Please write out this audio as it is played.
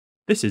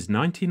This is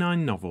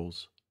 99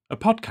 Novels, a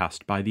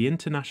podcast by the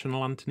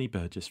International Anthony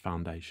Burgess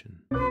Foundation.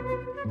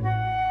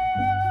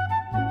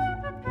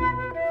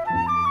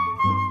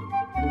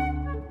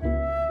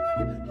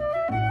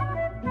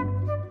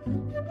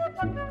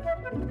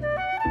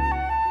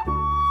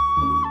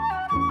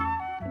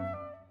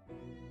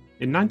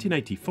 In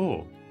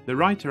 1984, the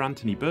writer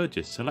Anthony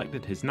Burgess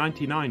selected his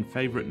 99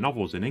 favourite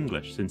novels in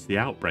English since the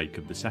outbreak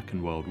of the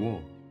Second World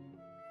War.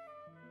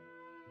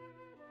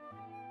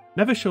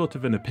 Never short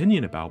of an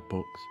opinion about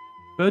books,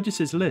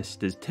 Burgess's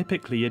list is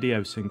typically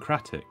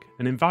idiosyncratic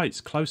and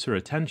invites closer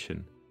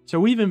attention, so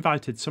we've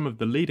invited some of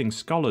the leading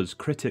scholars,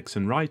 critics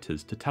and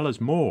writers to tell us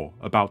more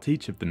about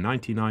each of the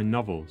 99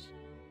 novels.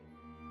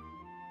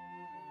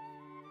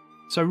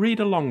 So read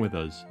along with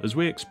us as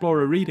we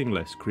explore a reading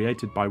list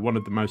created by one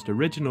of the most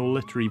original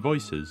literary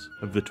voices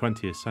of the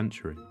 20th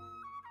century.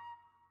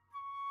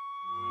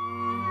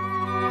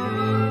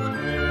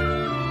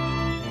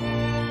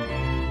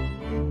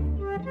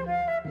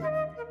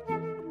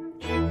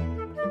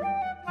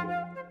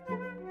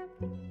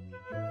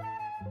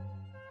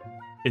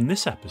 In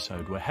this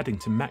episode, we're heading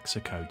to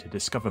Mexico to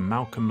discover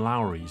Malcolm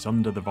Lowry's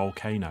Under the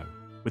Volcano,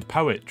 with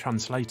poet,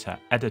 translator,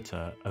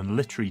 editor, and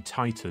literary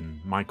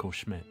titan Michael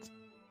Schmidt.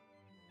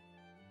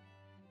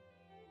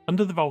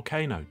 Under the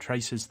Volcano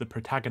traces the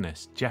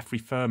protagonist Geoffrey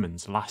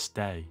Firmin's last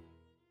day.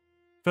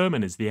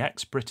 Firmin is the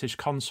ex-British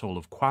consul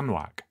of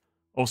Cuernavaca,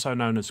 also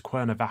known as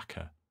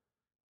Cuernavaca,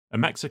 a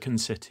Mexican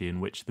city in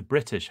which the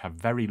British have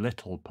very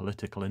little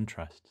political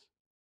interests.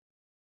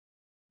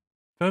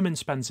 Firmin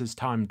spends his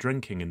time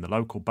drinking in the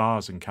local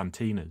bars and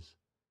cantinas,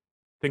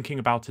 thinking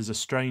about his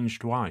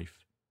estranged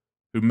wife,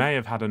 who may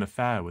have had an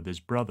affair with his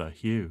brother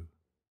Hugh.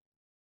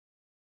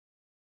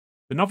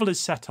 The novel is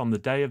set on the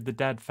Day of the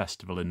Dead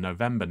festival in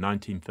November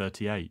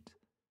 1938,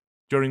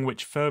 during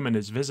which Firmin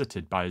is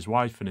visited by his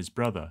wife and his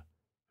brother,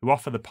 who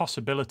offer the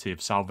possibility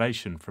of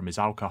salvation from his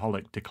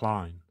alcoholic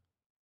decline.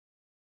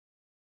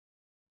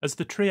 As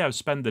the trio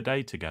spend the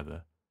day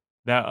together,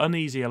 their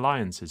uneasy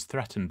alliance is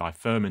threatened by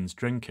Firmin's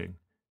drinking,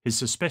 his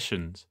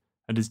suspicions,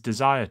 and his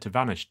desire to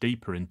vanish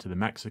deeper into the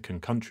Mexican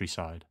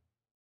countryside.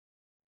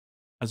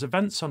 As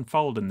events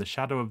unfold in the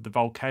shadow of the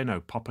volcano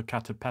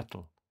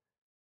Popocatépetl,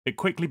 it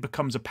quickly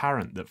becomes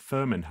apparent that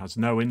Firmin has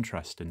no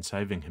interest in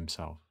saving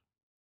himself.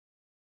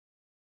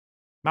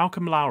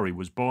 Malcolm Lowry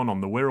was born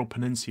on the Wirral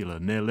Peninsula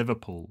near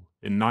Liverpool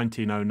in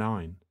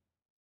 1909.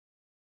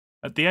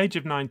 At the age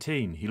of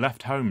 19, he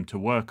left home to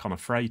work on a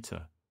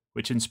freighter,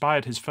 which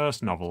inspired his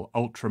first novel,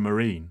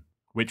 Ultramarine,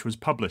 which was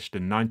published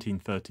in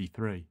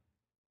 1933.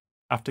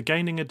 After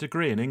gaining a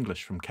degree in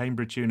English from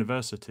Cambridge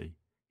University,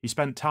 he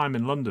spent time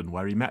in London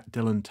where he met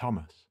Dylan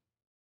Thomas.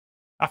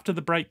 After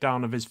the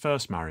breakdown of his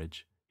first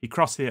marriage, he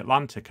crossed the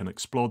Atlantic and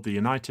explored the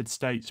United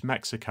States,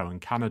 Mexico and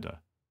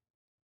Canada.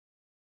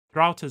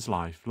 Throughout his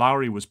life,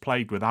 Lowry was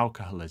plagued with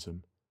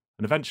alcoholism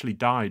and eventually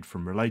died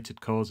from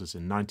related causes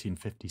in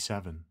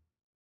 1957.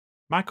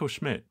 Michael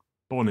Schmidt,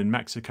 born in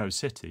Mexico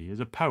City, is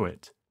a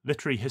poet,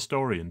 literary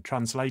historian,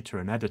 translator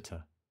and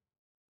editor.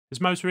 His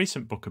most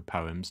recent book of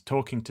poems,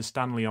 Talking to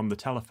Stanley on the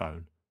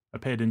Telephone,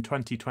 appeared in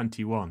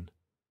 2021.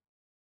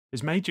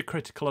 His major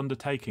critical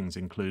undertakings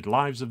include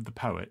Lives of the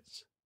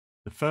Poets,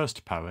 The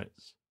First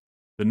Poets,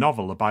 the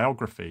novel A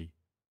Biography,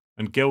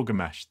 and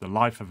Gilgamesh, The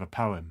Life of a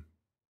Poem.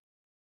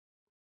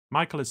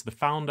 Michael is the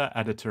founder,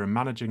 editor and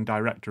managing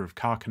director of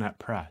Carcanet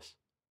Press,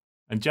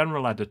 and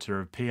general editor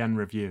of PN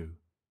Review.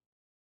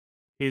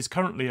 He is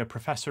currently a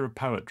professor of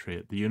poetry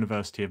at the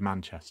University of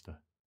Manchester.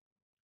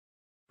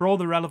 For all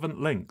the relevant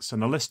links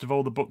and a list of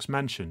all the books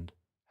mentioned,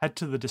 head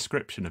to the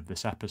description of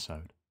this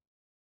episode.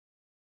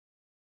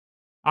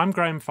 I'm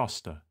Graham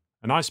Foster,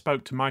 and I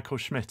spoke to Michael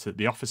Schmidt at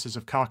the offices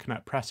of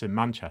Carcanet Press in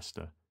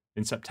Manchester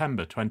in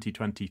September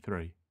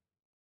 2023.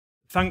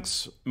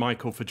 Thanks,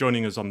 Michael, for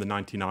joining us on the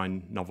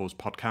 99 Novels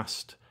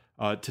podcast.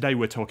 Today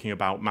we're talking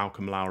about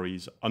Malcolm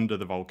Lowry's Under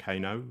the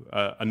Volcano,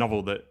 a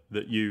novel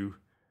that you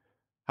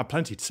have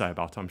plenty to say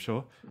about, I'm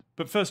sure.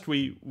 But first,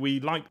 we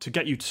like to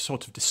get you to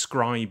sort of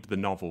describe the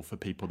novel for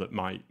people that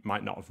might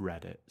not have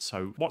read it.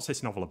 So what's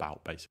this novel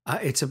about, basically?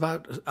 It's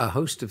about a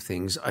host of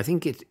things. I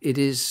think it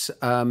is,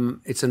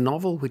 it's a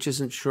novel which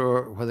isn't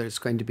sure whether it's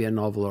going to be a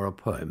novel or a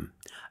poem.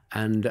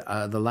 And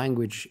the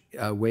language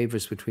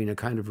wavers between a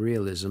kind of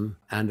realism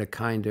and a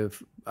kind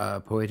of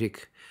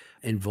poetic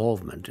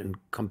involvement and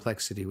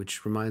complexity,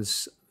 which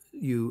reminds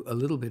you a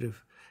little bit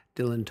of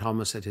Dylan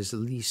Thomas at his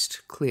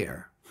least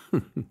clear.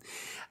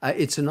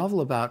 It's a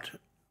novel about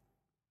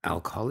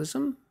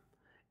alcoholism.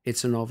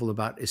 It's a novel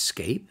about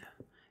escape.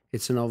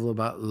 It's a novel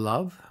about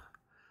love.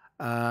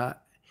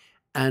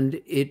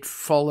 And it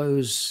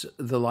follows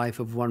the life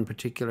of one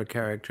particular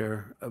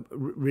character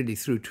really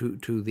through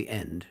to the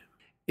end.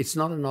 It's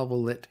not a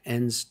novel that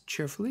ends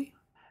cheerfully,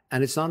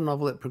 and it's not a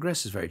novel that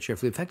progresses very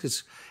cheerfully. In fact,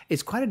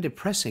 it's quite a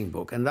depressing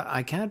book, and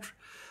I can't,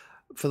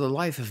 for the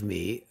life of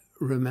me,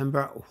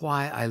 remember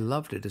why I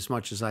loved it as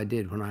much as I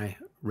did when I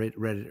read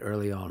it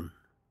early on.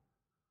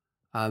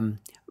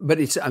 But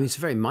it's a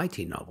very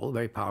mighty novel,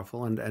 very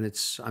powerful, and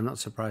I'm not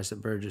surprised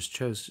that Burgess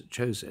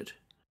chose it.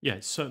 Yeah,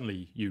 it's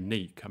certainly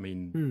unique. I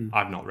mean,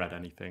 I've not read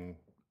anything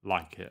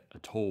like it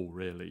at all,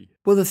 really.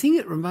 Well, the thing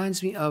it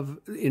reminds me of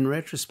in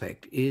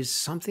retrospect is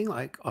something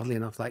like, oddly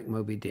enough, like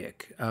Moby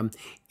Dick.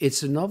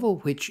 It's a novel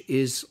which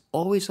is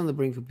always on the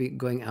brink of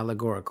going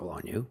allegorical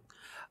on you.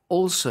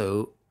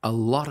 Also, a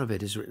lot of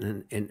it is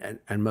written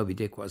and Moby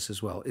Dick was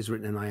as well, is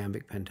written in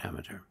iambic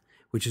pentameter,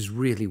 which is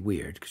really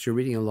weird because you're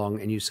reading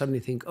along and you suddenly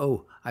think,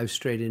 oh, I've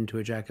strayed into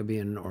a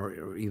Jacobean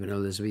or even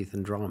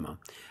Elizabethan drama.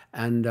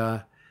 And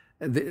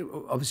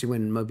obviously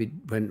when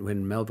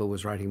Melville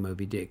was writing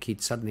Moby Dick,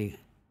 he'd suddenly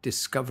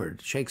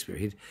discovered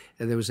Shakespeare.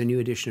 There was a new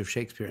edition of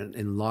Shakespeare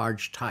in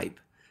large type,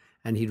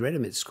 and he'd read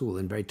him at school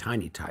in very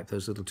tiny type,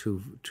 those little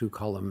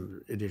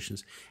two-column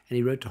editions. And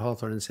he wrote to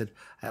Hawthorne and said,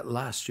 "At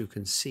last you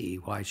can see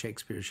why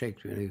Shakespeare is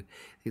Shakespeare." And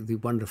the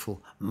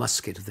wonderful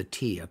musket of the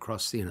T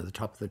across the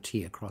top of the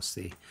T across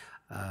the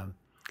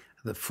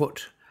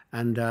foot,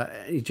 and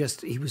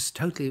he was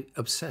totally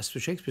obsessed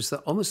with Shakespeare.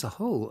 So almost the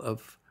whole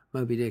of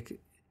Moby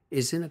Dick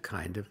is in a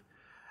kind of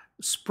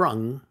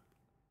sprung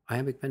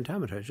iambic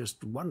pentameter,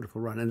 just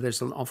wonderful run. And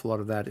there's an awful lot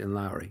of that in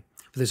Lowry.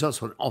 But there's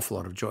also an awful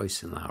lot of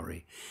Joyce in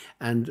Lowry.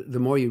 And the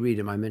more you read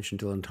him, I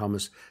mentioned Dylan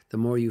Thomas, the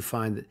more you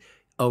find that,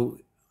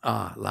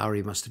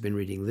 Lowry must have been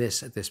reading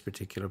this at this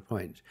particular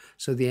point.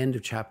 So the end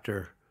of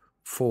chapter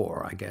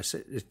 4, I guess,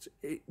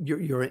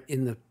 you're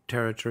in the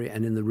territory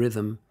and in the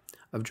rhythm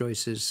of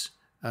Joyce's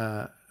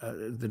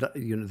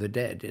the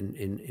Dead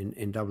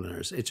in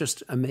Dubliners. It's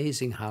just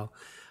amazing how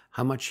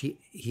much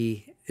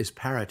he is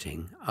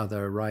parroting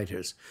other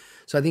writers.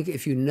 So I think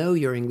if you know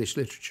your English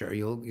literature,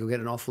 you'll get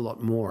an awful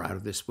lot more out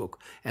of this book,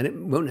 and it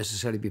won't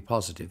necessarily be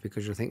positive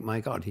because you'll think, my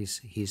God, he's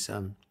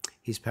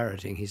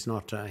parroting. He's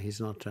not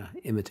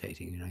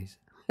imitating. You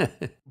know.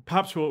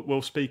 Perhaps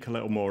we'll speak a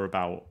little more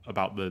about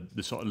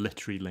the sort of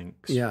literary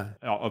links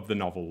of the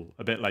novel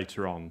a bit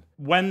later on.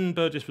 When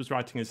Burgess was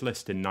writing his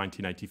list in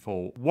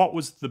 1984, what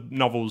was the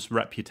novel's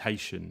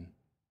reputation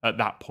at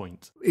that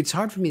point? It's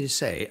hard for me to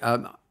say.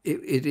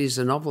 It is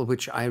a novel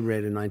which I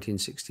read in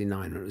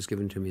 1969 when it was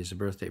given to me as a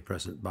birthday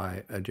present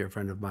by a dear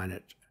friend of mine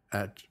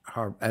at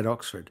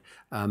Oxford,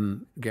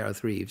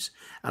 Gareth Reeves.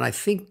 And I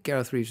think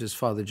Gareth Reeves'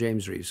 father,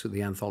 James Reeves, the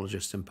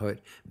anthologist and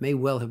poet, may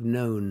well have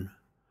known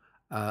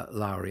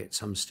Lowry at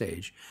some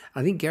stage.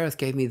 I think Gareth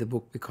gave me the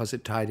book because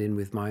it tied in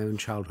with my own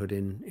childhood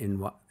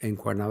in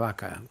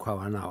Cuernavaca,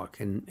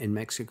 in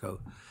Mexico.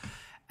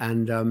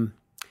 And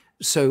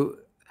so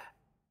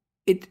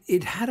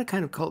it had a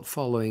kind of cult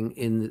following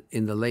in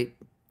the late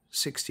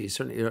 60s,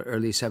 certainly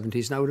early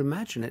 70s, and I would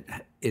imagine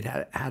it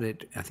had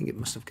it. I think it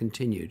must have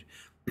continued.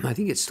 I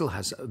think it still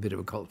has a bit of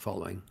a cult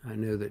following. I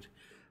know that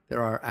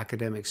there are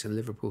academics in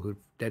Liverpool who've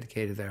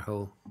dedicated their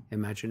whole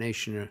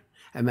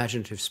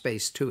imaginative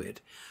space to it,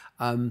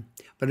 but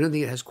I don't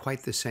think it has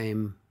quite the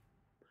same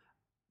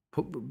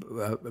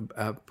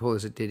pull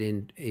as it did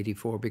in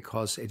 84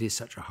 because it is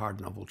such a hard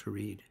novel to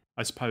read.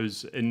 I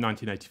suppose in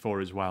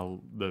 1984 as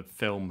well, the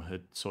film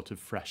had sort of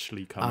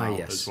freshly come out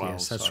as well.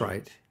 Yes, that's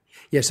right.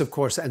 Yes, of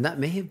course, and that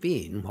may have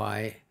been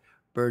why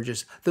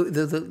Burgess.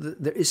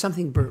 There is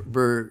something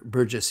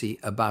Burgessy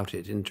about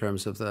it in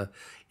terms of the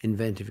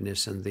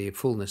inventiveness and the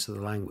fullness of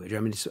the language. I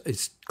mean,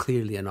 it's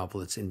clearly a novel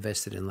that's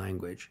invested in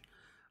language,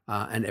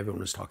 and everyone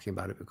was talking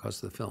about it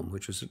because of the film,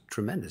 which was a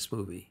tremendous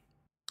movie.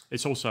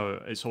 It's also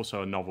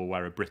a novel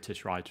where a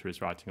British writer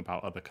is writing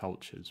about other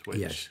cultures,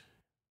 which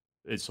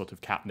is sort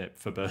of catnip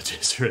for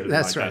Burgess, really.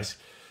 That's I right. guess.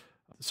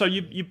 So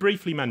you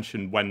briefly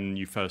mentioned when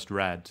you first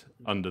read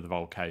Under the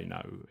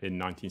Volcano in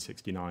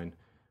 1969.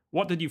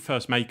 What did you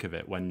first make of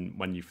it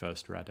when you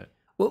first read it?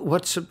 Well,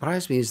 what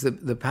surprised me is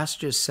the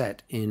passages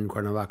set in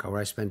Cuernavaca,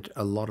 where I spent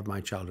a lot of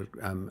my childhood.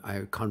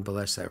 I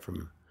convalesced there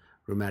from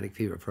rheumatic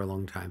fever for a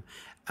long time,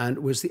 and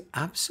was the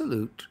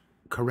absolute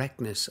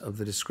correctness of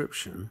the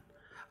description.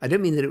 I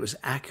don't mean that it was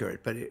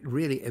accurate, but it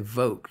really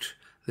evoked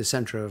the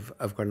center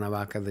of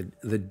Cuernavaca,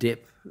 the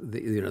dip,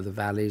 the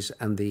valleys,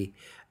 and the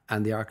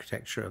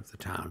architecture of the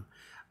town.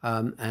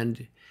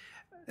 And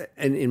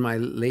in my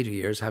later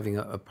years, having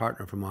a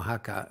partner from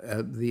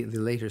Oaxaca, the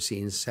later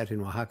scenes set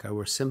in Oaxaca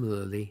were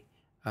similarly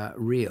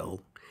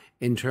real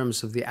in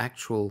terms of the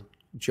actual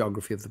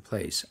geography of the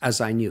place, as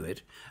I knew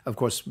it. Of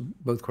course,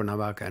 both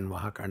Cuernavaca and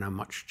Oaxaca are now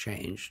much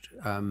changed.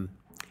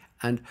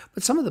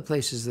 But some of the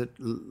places that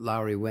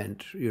Lowry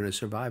went,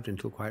 survived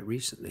until quite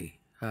recently.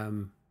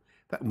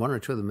 But one or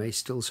two of them may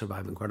still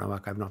survive in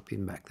Cuernavaca. I've not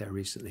been back there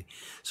recently.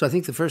 So I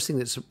think the first thing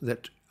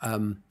that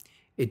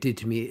it did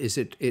to me is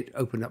it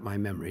opened up my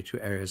memory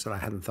to areas that I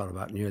hadn't thought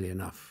about nearly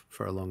enough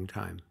for a long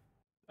time.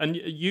 And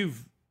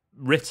you've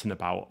written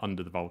about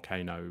Under the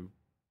Volcano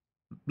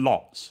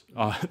lots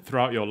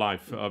throughout your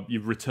life.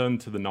 You've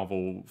returned to the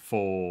novel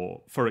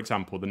for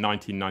example, the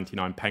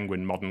 1999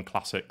 Penguin Modern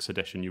Classics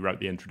edition. You wrote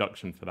the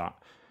introduction for that.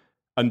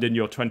 And in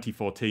your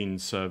 2014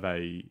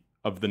 survey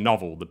of the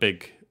novel, the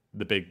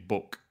big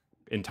book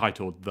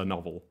entitled The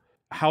Novel,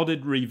 how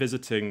did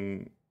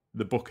revisiting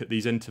the book at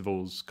these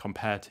intervals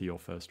compare to your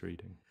first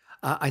reading?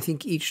 I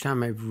think each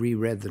time I've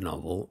reread the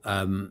novel,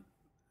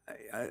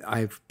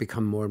 I've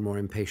become more and more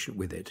impatient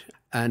with it.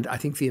 And I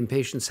think the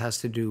impatience has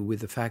to do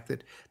with the fact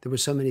that there were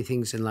so many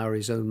things in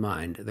Lowry's own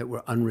mind that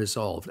were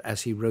unresolved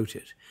as he wrote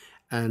it.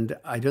 And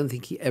I don't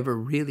think he ever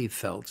really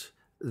felt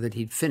that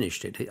he'd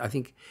finished it. I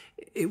think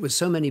it was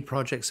so many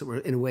projects that were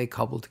in a way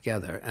cobbled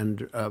together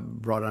and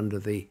brought under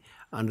the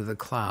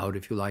cloud,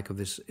 if you like, of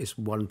this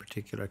one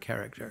particular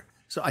character.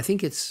 So I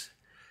think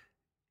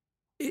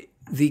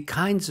the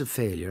kinds of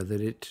failure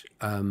that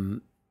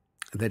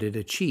it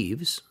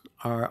achieves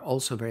are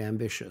also very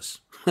ambitious.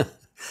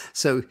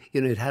 So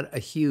it had a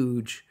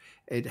huge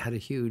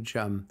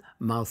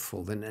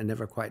mouthful and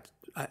never quite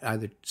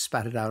either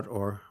spat it out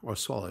or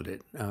swallowed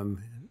it.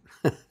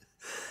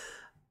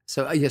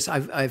 So yes,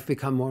 I've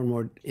become more and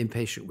more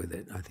impatient with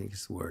it, I think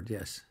is the word.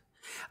 Yes.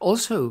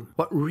 Also,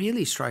 what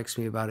really strikes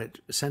me about it,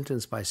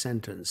 sentence by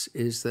sentence,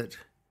 is that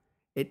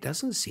it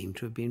doesn't seem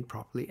to have been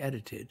properly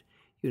edited.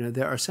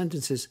 There are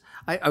sentences.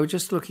 I was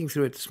just looking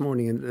through it this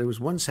morning, and there was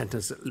one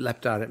sentence that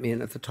leapt out at me,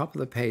 and at the top of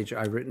the page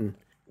I've written,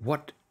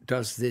 "What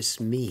does this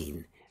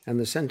mean?" And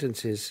the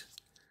sentence is,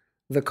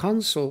 "The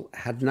consul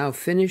had now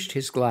finished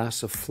his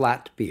glass of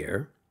flat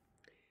beer.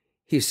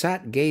 He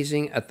sat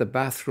gazing at the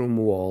bathroom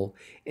wall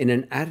in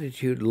an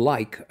attitude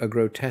like a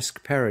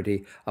grotesque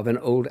parody of an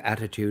old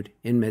attitude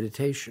in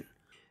meditation."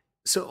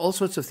 So all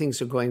sorts of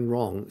things are going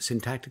wrong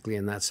syntactically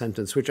in that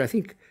sentence, which I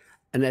think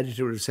an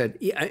editor would have said,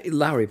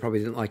 Lowry probably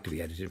didn't like to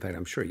be edited. In fact,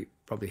 I'm sure he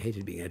probably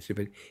hated being edited.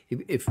 But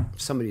if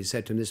somebody had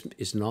said to him, "This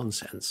is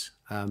nonsense,"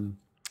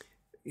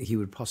 he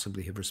would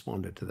possibly have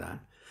responded to that.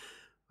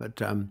 But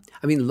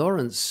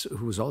Lawrence,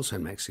 who was also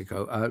in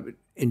Mexico,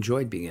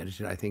 enjoyed being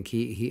edited. I think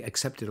he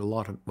accepted a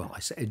lot of, well, I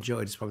say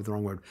enjoyed is probably the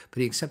wrong word, but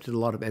he accepted a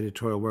lot of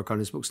editorial work on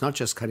his books, not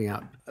just cutting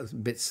out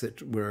bits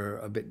that were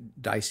a bit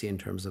dicey in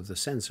terms of the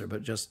censor,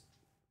 but just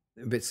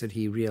bits that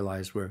he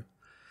realized were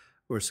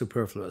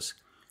superfluous.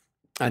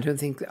 I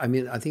think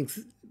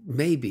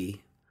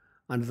maybe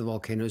Under the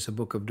Volcano is a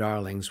book of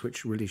darlings,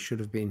 which really should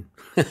have been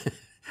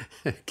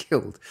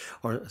killed,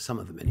 or some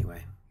of them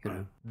anyway.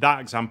 That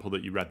example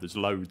that you read, there's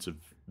loads of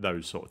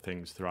those sort of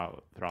things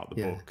throughout the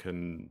book,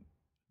 and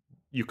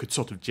you could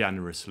sort of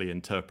generously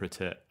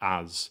interpret it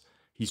as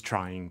he's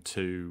trying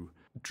to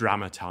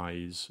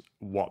dramatize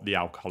what the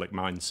alcoholic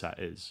mindset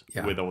is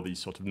with all these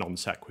sort of non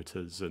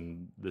sequiturs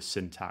and the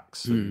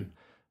syntax and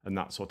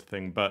that sort of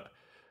thing. But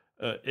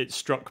it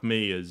struck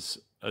me as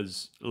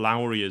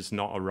Lowry is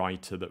not a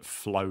writer that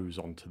flows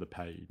onto the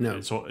page. No.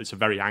 It's a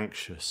very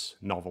anxious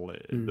novel.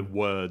 The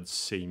words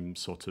seem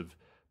sort of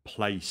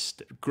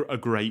placed. A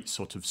great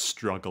sort of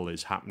struggle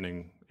is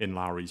happening in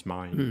Lowry's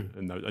mind,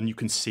 and you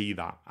can see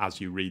that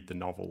as you read the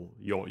novel.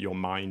 Your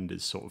mind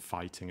is sort of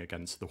fighting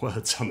against the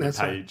words on the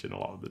page, and a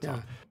lot of the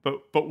time.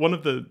 But one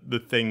of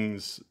the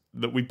things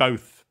that we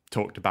both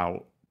talked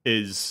about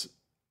is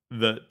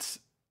that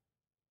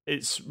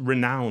it's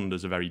renowned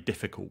as a very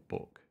difficult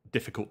book,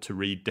 difficult to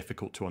read,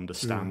 difficult to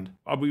understand.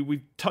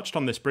 We touched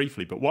on this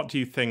briefly, but what do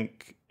you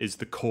think is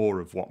the core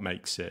of what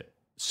makes it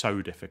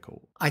so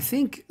difficult? I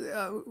think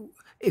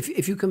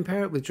if you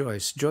compare it with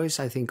Joyce,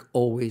 I think,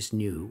 always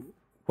knew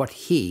what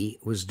he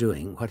was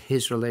doing, what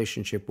his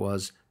relationship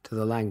was to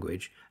the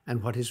language,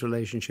 and what his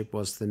relationship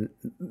was to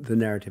the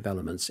narrative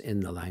elements in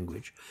the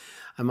language.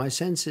 And my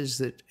sense is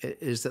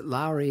that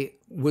Lowry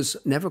was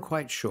never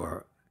quite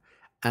sure,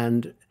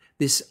 and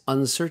this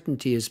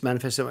uncertainty is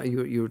manifested.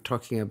 You were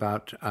talking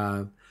about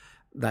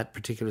that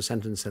particular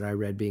sentence that I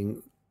read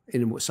being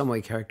in some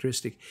way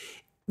characteristic.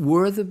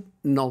 Were the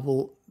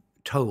novel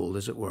told,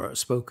 as it were,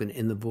 spoken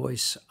in the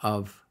voice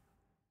of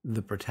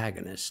the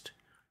protagonist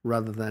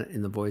rather than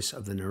in the voice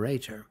of the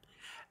narrator,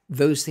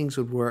 those things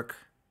would work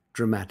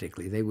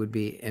dramatically. They would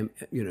be,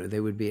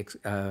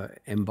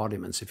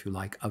 embodiments, if you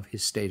like, of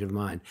his state of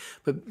mind.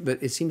 But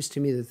it seems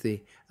to me that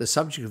the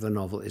subject of the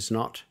novel is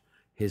not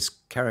his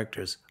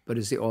characters, but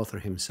is the author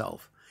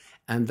himself.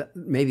 And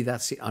maybe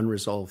that's the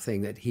unresolved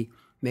thing that he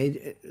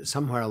made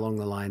somewhere along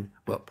the line,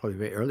 well, probably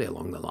very early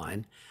along the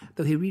line,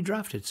 though he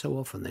redrafted so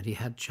often that he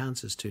had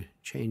chances to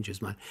change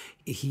his mind.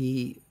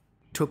 He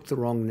took the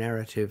wrong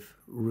narrative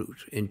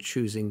route in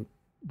choosing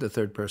the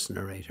third-person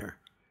narrator.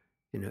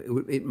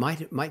 It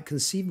might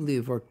conceivably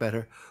have worked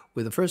better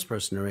with a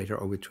first-person narrator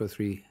or with two or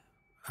three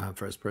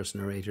first-person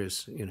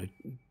narrators,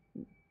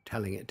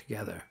 telling it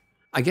together.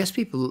 I guess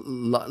people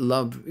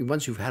love,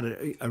 once you've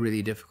had a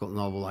really difficult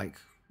novel like,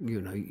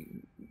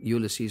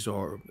 Ulysses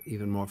or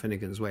even more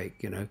Finnegan's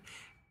Wake,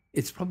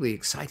 it's probably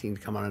exciting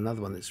to come on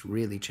another one that's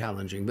really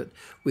challenging. But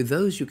with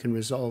those, you can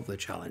resolve the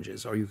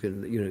challenges, or you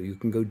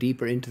can go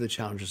deeper into the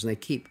challenges, and they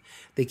keep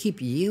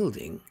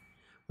yielding.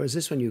 Whereas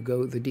this one,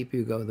 the deeper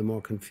you go, the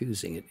more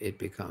confusing it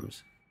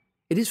becomes.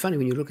 It is funny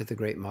when you look at the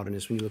great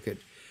modernists, when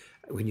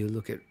you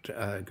look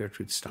at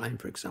Gertrude Stein,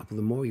 for example,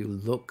 the more you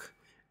look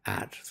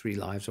at Three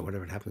Lives or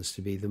whatever it happens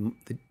to be,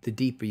 the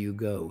deeper you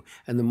go,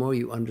 and the more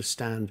you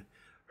understand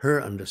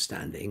her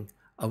understanding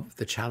of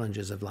the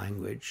challenges of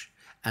language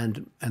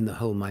and the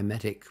whole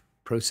mimetic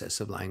process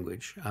of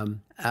language.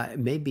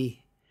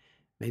 Maybe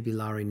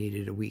Lowry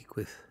needed a week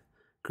with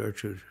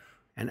Gertrude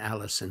and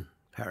Alice in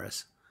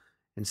Paris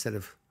instead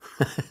of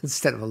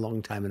instead of a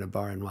long time in a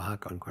bar in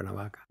Oaxaca, on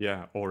Cuernavaca.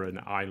 Yeah, or an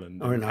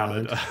island Or in an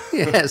Canada.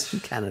 island. Yes, in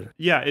Canada.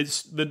 Yeah,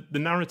 it's the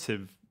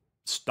narrative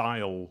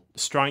style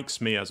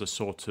strikes me as a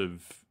sort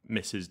of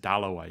Mrs.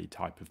 Dalloway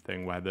type of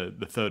thing, where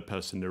the third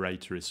person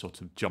narrator is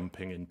sort of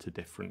jumping into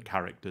different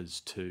characters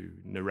to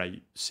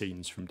narrate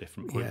scenes from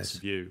different points Yes.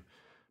 of view.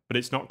 But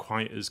it's not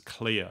quite as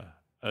clear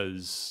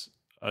as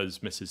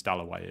Mrs.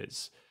 Dalloway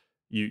is.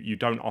 You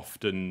don't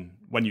often,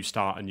 when you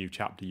start a new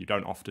chapter, you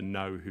don't often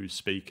know who's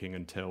speaking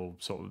until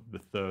sort of the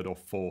third or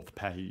fourth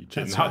page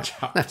in that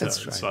chapter.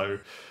 That's right. So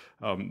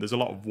there's a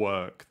lot of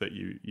work that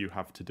you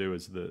have to do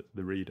as the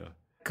reader.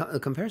 The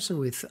comparison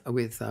with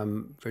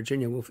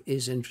Virginia Woolf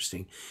is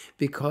interesting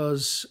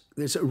because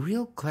there's a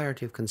real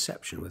clarity of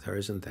conception with her,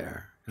 isn't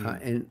there?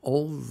 In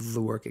all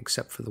the work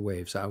except for the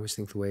waves. I always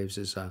think the waves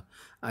is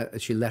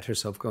she let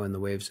herself go in the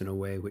waves in a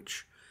way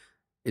which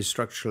is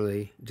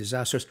structurally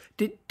disastrous.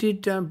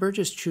 Did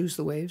Burgess choose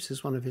the waves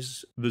as one of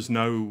his?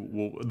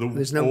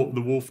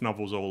 The Woolf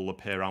novels all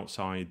appear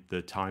outside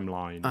the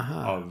timeline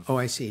of. Oh,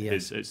 I see.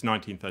 Yes. It's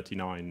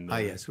 1939.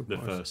 Yes, of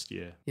course. First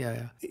year.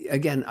 Yeah.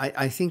 Again,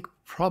 I think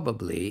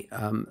probably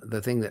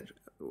the thing that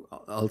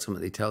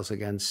ultimately tells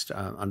against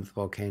Under the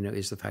Volcano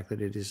is the fact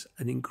that it is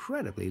an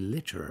incredibly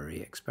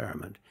literary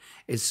experiment.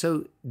 It's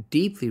so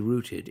deeply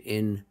rooted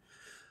in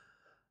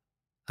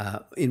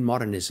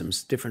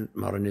modernisms, different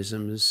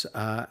modernisms,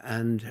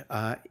 and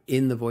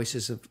in the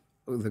voices of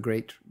the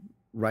great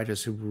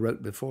writers who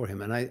wrote before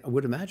him. And I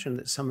would imagine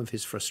that some of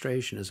his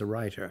frustration as a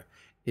writer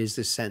is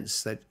the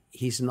sense that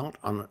he's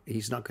not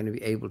going to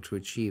be able to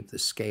achieve the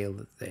scale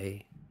that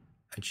they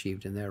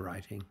achieved in their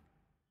writing,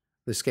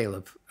 the scale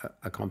of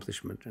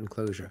accomplishment and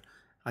closure.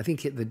 I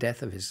think the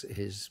death of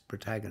his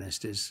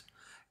protagonist is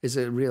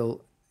a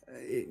real,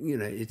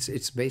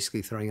 it's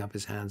basically throwing up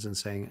his hands and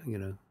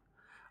saying,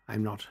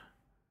 I'm not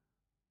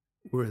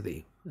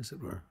worthy, as it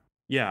were.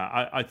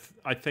 Yeah,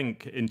 I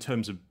think in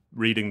terms of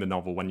reading the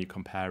novel, when you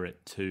compare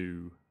it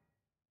to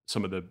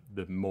some of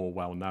the more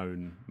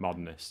well-known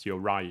modernists, you're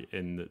right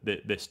in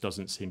that this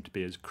doesn't seem to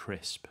be as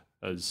crisp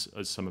as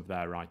some of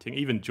their writing.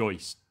 Even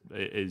Joyce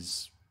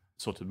is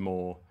sort of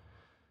more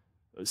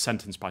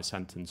sentence by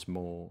sentence,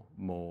 more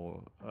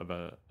of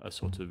a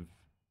sort of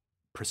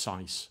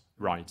precise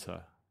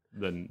writer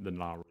than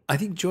Lowry. I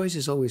think Joyce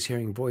is always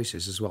hearing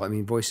voices as well. I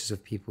mean, voices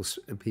of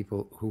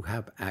people who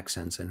have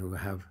accents and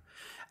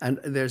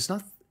there's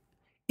not.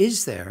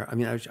 Is there? I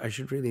mean, I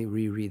should really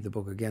reread the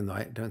book again, though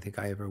I don't think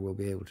I ever will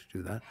be able to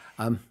do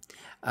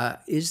that.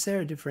 Is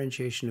there a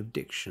differentiation of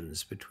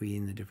dictions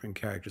between the different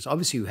characters?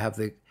 Obviously, you have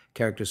the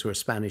characters who are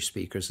Spanish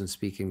speakers and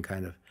speak in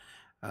kind of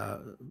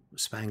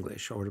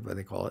Spanglish, or whatever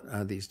they call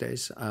it these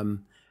days.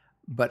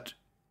 But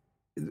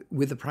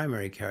with the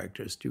primary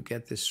characters, do you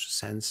get this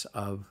sense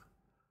of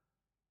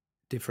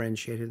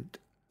differentiated?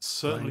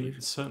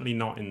 Certainly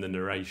not in the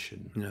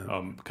narration.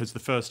 No. Because the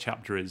first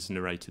chapter is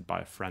narrated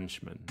by a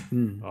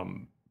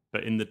Frenchman.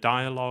 But in the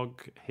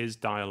dialogue, his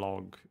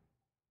dialogue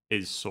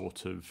is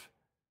sort of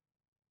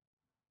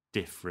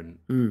different.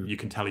 You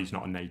can tell he's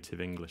not a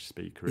native English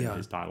speaker in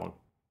his dialogue.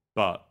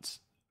 But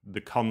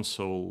the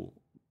consul's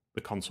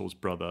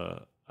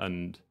brother,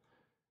 and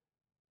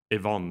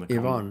Yvonne,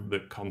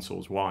 the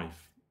consul's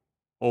wife,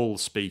 all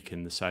speak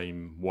in the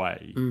same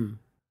way,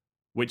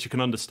 which you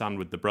can understand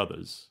with the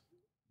brothers.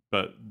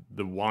 But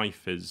the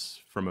wife is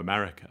from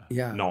America,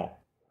 not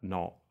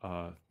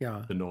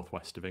the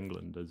northwest of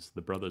England as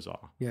the brothers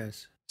are.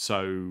 Yes.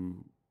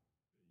 So,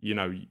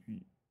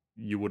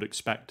 you would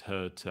expect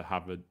her to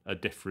have a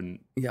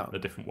different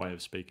way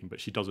of speaking, but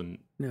she doesn't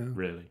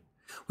really.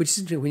 Which is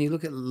interesting. When you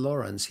look at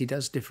Lawrence, he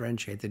does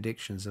differentiate the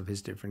dictions of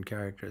his different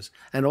characters.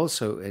 And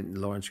also in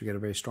Lawrence, you get a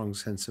very strong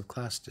sense of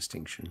class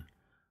distinction,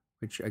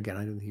 which, again,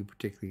 I don't think you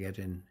particularly get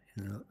in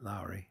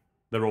Lowry.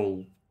 They're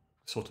all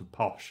sort of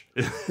posh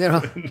They're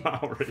all, in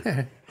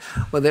Lowry.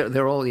 Well,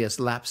 they're all, yes,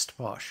 lapsed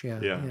posh.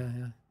 Yeah.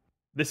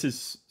 This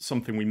is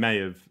something we may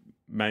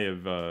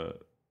have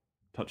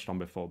touched on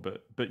before,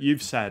 but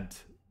you've said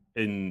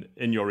in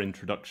your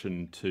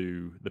introduction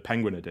to the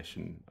Penguin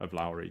edition of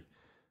Lowry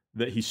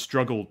that he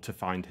struggled to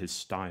find his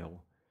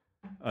style,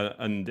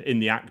 and in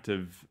the act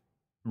of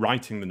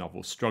writing the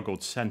novel,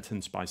 struggled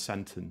sentence by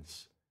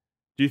sentence.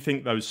 Do you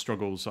think those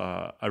struggles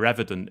are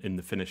evident in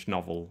the finished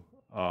novel?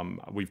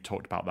 We've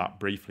talked about that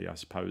briefly, I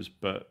suppose,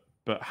 but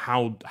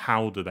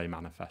how do they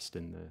manifest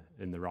in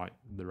the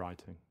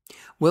writing?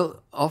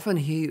 Well, often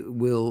he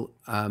will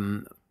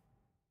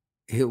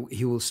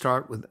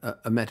start with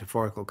a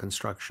metaphorical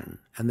construction,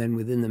 and then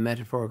within the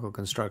metaphorical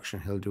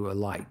construction, he'll do a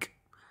like.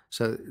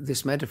 So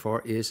this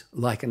metaphor is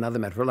like another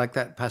metaphor, like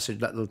that passage,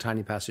 that little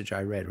tiny passage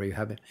I read, where you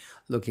have it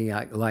looking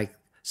at like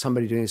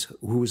somebody doing this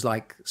who's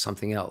like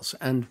something else,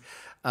 and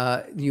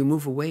you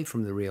move away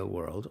from the real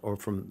world, or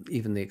from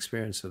even the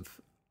experience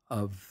of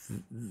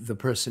the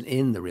person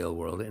in the real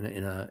world in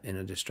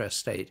a distressed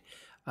state.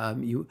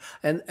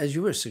 And as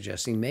you were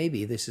suggesting,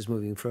 maybe this is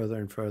moving further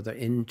and further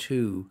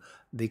into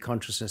the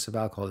consciousness of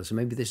alcoholism.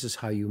 Maybe this is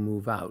how you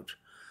move out.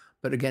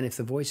 But again, if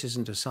the voice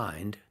isn't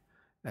assigned,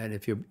 And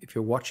if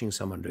you're watching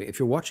someone if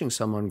you're watching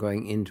someone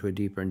going into a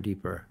deeper and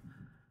deeper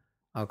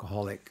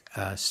alcoholic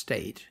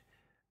state,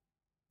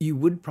 you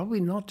would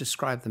probably not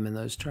describe them in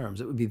those terms.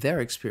 It would be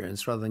their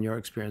experience rather than your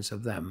experience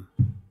of them.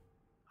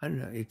 I don't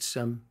know. It's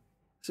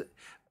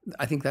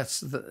I think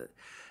that's the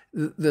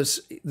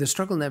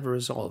struggle never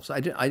resolves.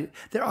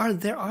 There are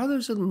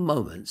those little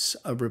moments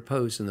of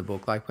repose in the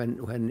book, like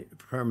when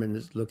Firmin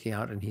is looking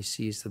out and he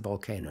sees the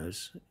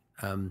volcanoes.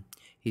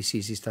 He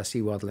sees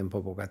Iztaccíhuatl and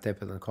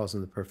Popocatépetl and calls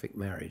them the perfect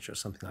marriage or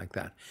something like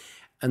that.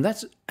 And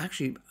that's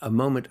actually a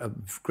moment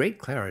of great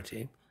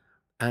clarity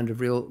and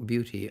of real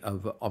beauty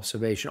of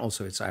observation.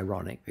 Also, it's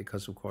ironic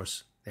because, of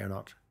course, they're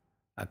not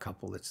a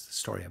couple. It's the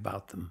story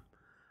about them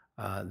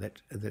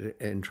that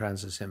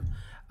entrances him.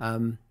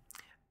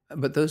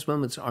 But those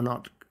moments are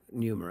not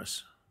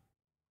numerous.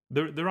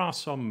 There are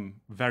some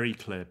very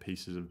clear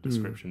pieces of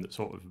description that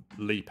sort of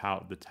leap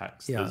out of the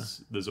text. Yeah.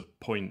 There's a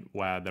point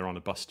where they're on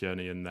a bus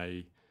journey and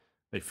they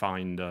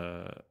find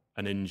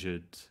an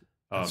injured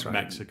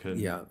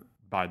Mexican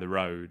by the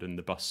road, and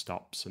the bus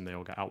stops and they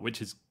all get out,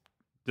 which is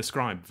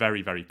described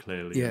very, very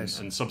clearly. Yes.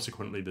 And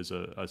subsequently there's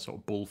a sort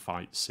of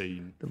bullfight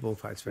scene. The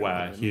bullfight's very where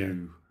violent,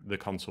 Hugh, the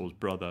consul's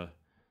brother,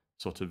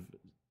 sort of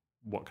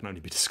what can only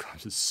be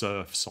described as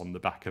surfs on the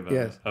back of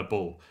a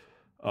bull.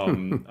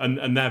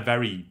 And they're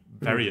very,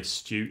 very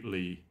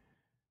astutely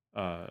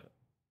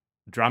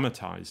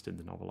dramatized in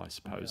the novel, I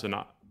suppose. And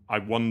I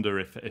wonder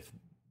if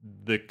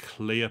the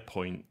clear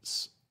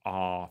points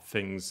are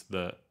things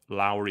that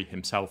Lowry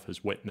himself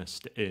has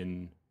witnessed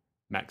in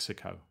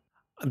Mexico.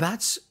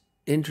 That's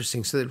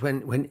interesting. So that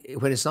when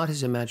it's not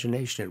his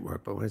imagination at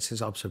work, but when it's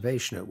his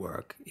observation at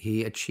work,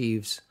 he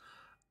achieves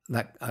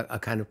that a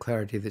kind of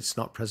clarity that's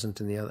not present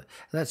in the other.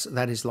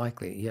 That is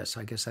likely. Yes,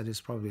 I guess that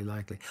is probably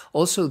likely.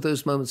 Also,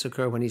 those moments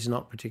occur when he's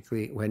not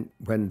particularly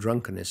when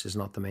drunkenness is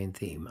not the main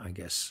theme, I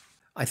guess.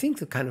 I think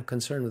the kind of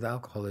concern with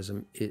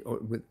alcoholism, or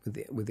with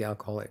the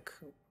alcoholic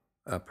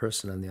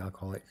person and the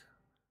alcoholic,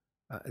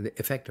 the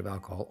effect of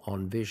alcohol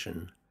on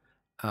vision,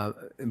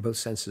 in both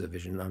senses of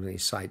vision, not only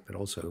sight but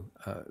also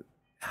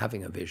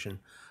having a vision.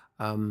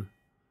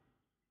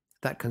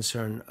 That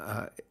concern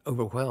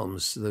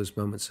overwhelms those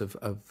moments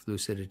of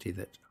lucidity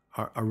that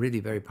are really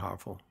very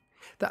powerful.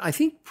 That I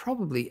think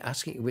probably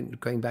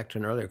going back to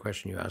an earlier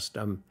question you asked,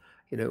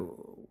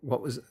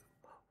 what was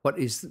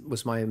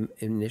my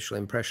initial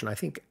impression? I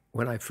think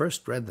when I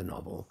first read the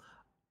novel,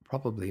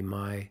 probably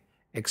my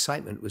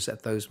excitement was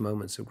at those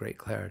moments of great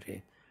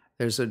clarity.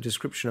 There's a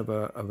description of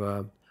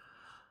a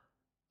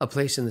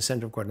place in the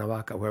center of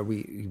Cuernavaca where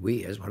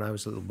we, as when I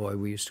was a little boy,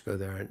 we used to go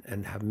there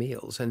and have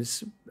meals. And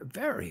it's a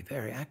very,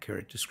 very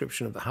accurate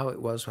description of how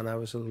it was when I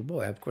was a little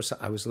boy. Of course,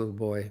 I was a little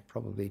boy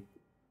probably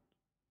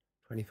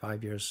 20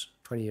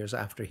 years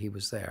after he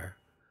was there.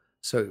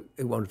 So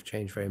it won't have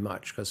changed very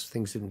much because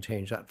things didn't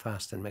change that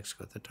fast in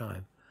Mexico at the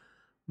time.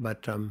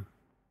 But, and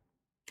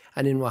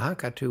in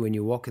Oaxaca too, when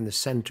you walk in the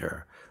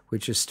center,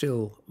 which is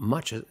still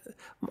much,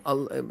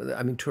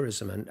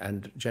 tourism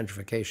and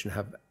gentrification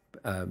have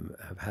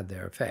had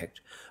their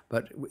effect,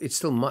 but it's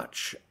still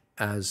much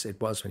as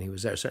it was when he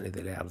was there. Certainly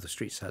the layout of the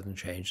streets hasn't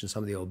changed, and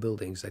some of the old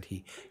buildings that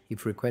he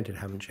frequented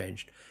haven't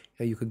changed.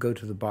 You could go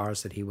to the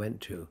bars that he went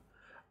to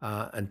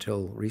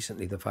until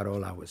recently. The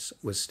Farola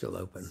was still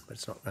open, but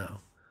it's not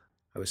now.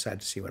 I was sad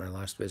to see when I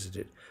last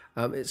visited.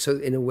 So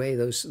in a way,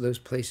 those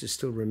places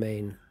still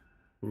remain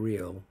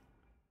real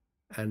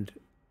and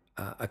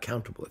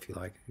accountable, if you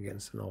like,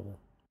 against the novel.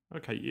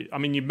 Okay, I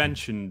mean, you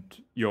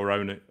mentioned your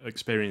own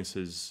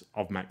experiences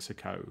of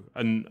Mexico,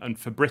 and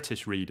for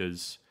British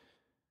readers,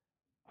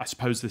 I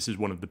suppose this is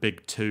one of the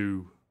big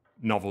two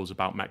novels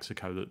about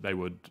Mexico that they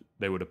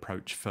would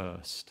approach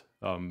first,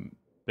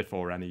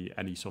 before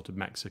any sort of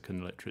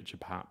Mexican literature,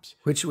 perhaps.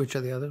 Which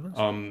are the other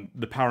ones?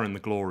 The Power and the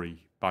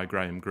Glory by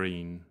Graham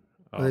Greene.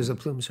 There's A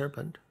Plumed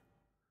Serpent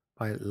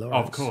by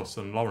Lawrence. Of course,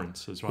 and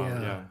Lawrence as well.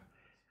 Yeah.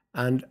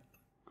 And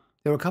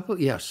there were a couple.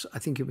 Yes, I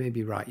think you may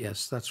be right.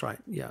 Yes, that's right.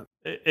 Yeah.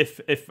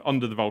 If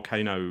Under the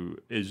Volcano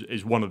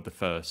is one of the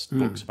first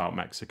books about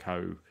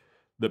Mexico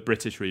that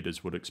British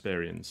readers would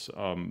experience,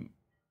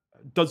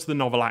 does the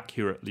novel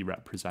accurately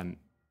represent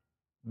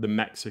the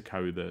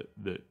Mexico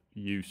that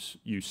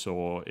you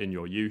saw in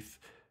your youth,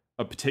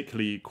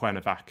 particularly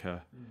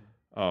Cuernavaca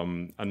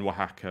and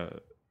Oaxaca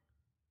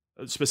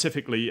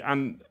specifically,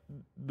 and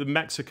the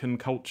Mexican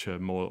culture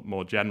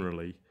more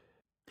generally?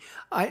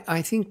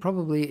 I think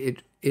probably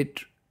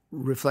it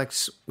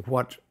reflects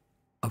what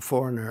a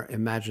foreigner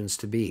imagines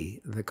to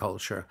be the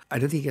culture. I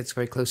don't think it gets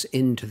very close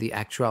into the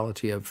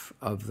actuality of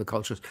the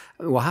cultures.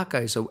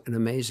 Oaxaca is an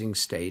amazing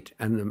state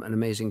and an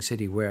amazing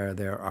city where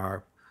there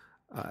are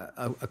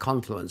a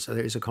confluence. There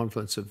is a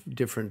confluence of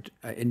different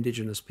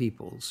indigenous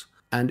peoples.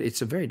 And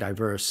it's a very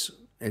diverse,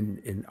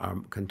 in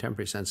our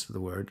contemporary sense of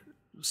the word,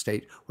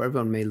 state where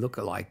everyone may look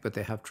alike, but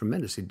they have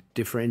tremendously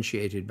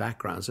differentiated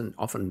backgrounds and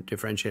often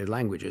differentiated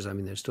languages. I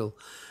mean, there's still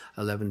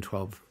 11,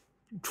 12,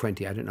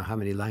 20, I don't know how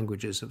many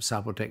languages of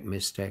Zapotec,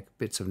 Mixtec,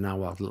 bits of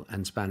Nahuatl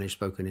and Spanish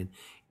spoken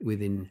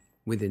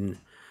within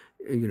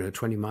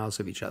 20 miles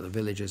of each other,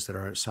 villages that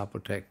are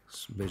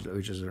Zapotecs,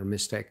 villages that are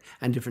Mixtec,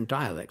 and different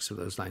dialects of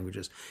those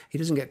languages. He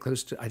doesn't get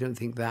close to, I don't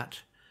think, that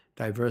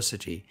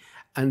diversity.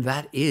 And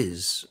that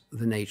is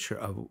the nature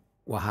of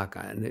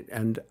Oaxaca.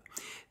 And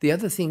the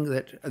other thing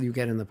that you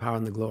get in The Power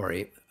and the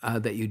Glory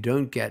that you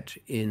don't get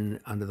in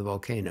Under the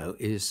Volcano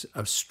is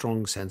a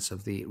strong sense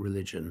of the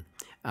religion.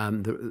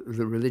 The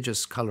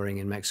religious coloring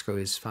in Mexico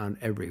is found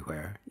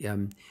everywhere.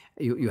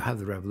 You have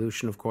the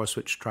revolution, of course,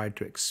 which tried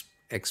to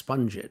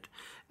expunge it,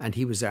 and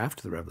he was there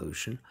after the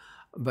revolution,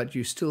 but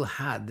you still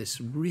had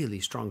this really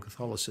strong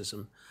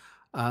Catholicism,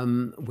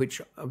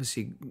 which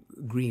obviously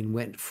Green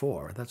went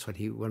for. That's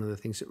one of the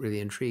things that really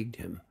intrigued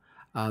him.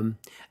 And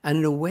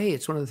in a way,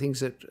 it's one of the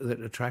things that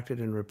attracted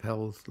and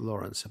repelled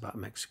Lawrence about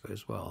Mexico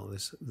as well,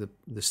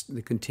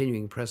 the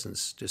continuing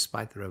presence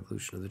despite the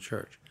revolution of the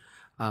church.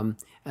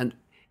 And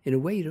in a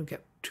way, you don't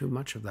get too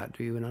much of that,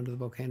 do you, in Under the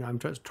Volcano? I'm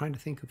just trying to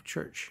think of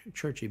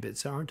churchy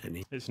bits. There aren't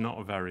any. It's not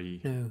a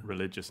very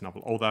religious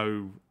novel,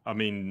 although, I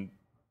mean,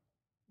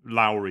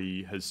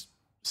 Lowry has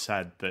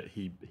said that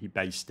he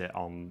based it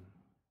on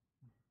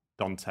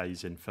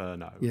Dante's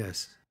Inferno.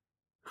 Yes.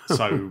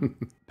 So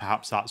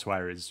perhaps that's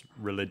where his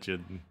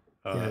religion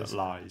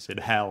lies, in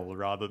hell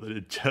rather than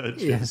in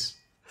churches. Yes.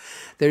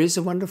 There is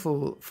a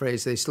wonderful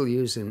phrase they still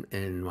use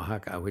in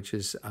Oaxaca, which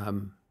is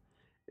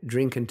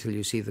drink until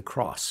you see the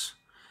cross.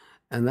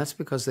 And that's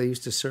because they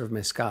used to serve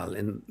mezcal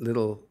in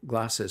little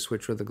glasses,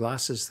 which were the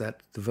glasses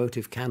that the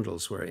votive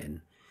candles were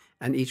in.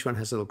 And each one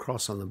has a little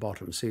cross on the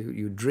bottom. So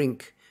you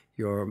drink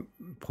your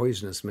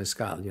poisonous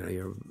mezcal,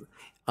 you're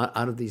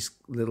out of these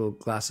little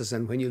glasses.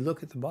 And when you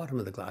look at the bottom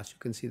of the glass, you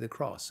can see the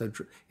cross. So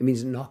it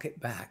means knock it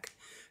back,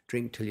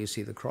 drink till you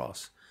see the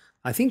cross.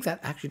 I think that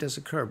actually does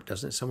occur,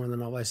 doesn't it, somewhere in the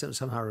novel? I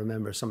somehow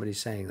remember somebody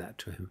saying that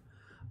to him.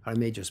 I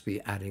may just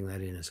be adding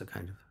that in as a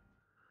kind of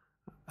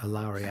a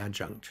Lowry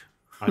adjunct.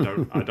 I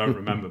don't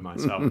remember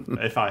myself.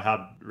 If I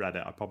had read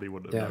it, I probably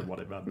wouldn't have known what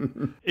it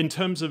meant. In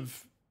terms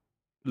of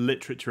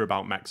literature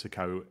about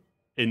Mexico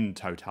in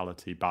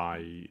totality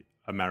by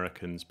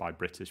Americans, by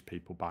British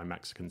people, by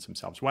Mexicans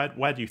themselves,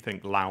 where do you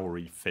think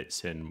Lowry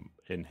fits in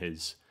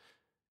his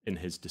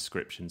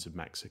descriptions of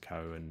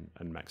Mexico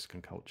and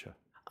Mexican culture?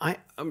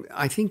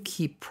 I think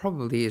he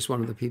probably is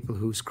one of the people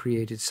who's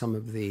created some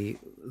of the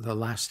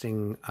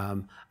lasting,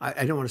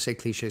 I don't want to say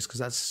cliches because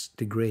that's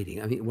degrading.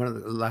 I mean, one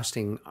of the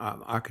lasting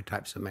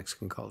archetypes of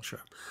Mexican culture.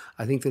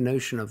 I think the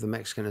notion of the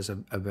Mexican as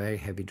a very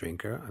heavy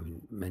drinker, I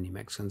mean, many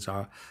Mexicans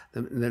are,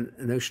 the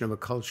notion of a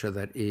culture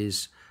that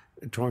is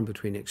torn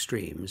between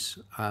extremes,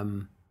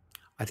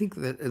 I think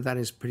that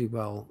is pretty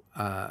well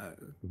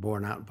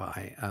borne out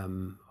by,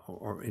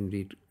 or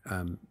indeed,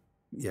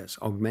 yes,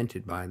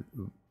 augmented by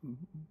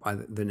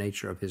the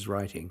nature of his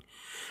writing.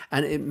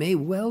 And it may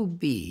well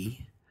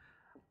be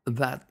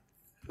that,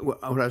 what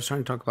I was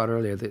trying to talk about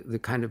earlier, the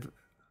kind of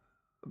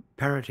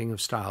parroting of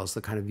styles,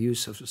 the kind of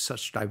use of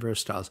such diverse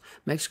styles.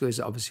 Mexico is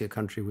obviously a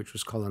country which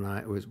was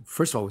colonized,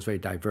 first of all, was very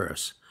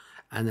diverse,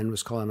 and then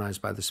was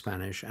colonized by the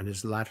Spanish and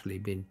has latterly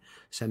been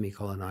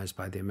semi-colonized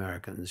by the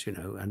Americans,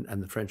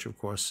 and the French, of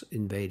course,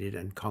 invaded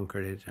and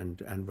conquered it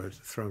and were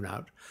thrown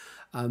out.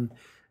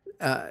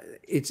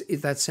 It's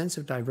that sense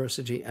of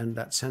diversity and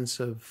that sense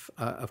of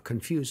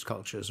confused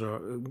cultures,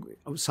 or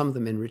some of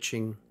them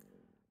enriching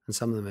and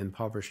some of them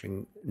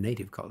impoverishing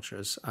native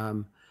cultures,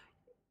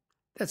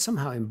 that's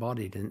somehow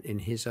embodied in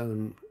his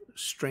own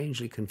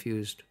strangely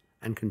confused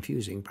and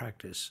confusing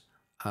practice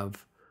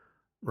of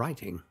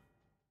writing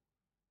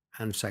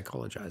and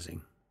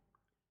psychologizing.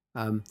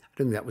 I don't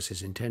think that was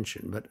his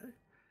intention, but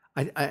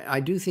I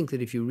do think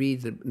that if you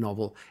read the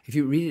novel, if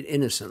you read it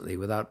innocently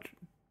without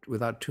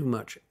too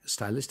much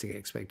stylistic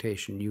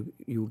expectation,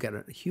 you get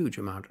a huge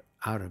amount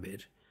out of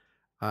it,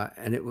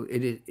 and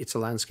it's a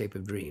landscape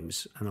of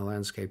dreams and a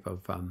landscape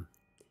of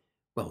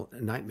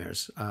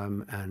nightmares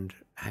and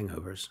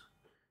hangovers.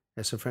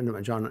 As a friend of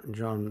mine, John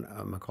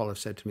McAuliffe,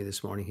 said to me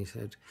this morning, he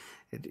said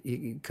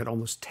he could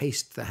almost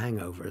taste the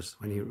hangovers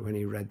when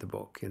he read the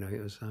book. It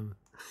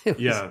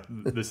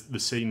was the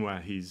scene where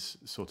he's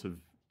sort of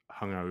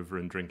hungover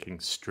and drinking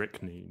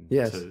strychnine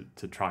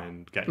to try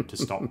and get him to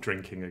stop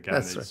drinking again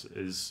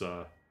is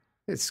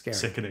it's scary,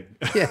 sickening.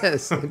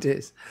 Yes, it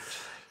is.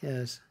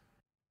 Yes,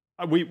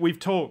 we've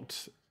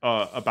talked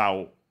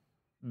about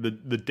the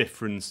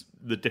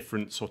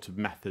different sort of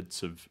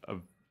methods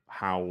of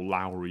how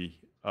Lowry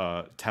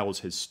tells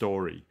his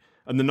story,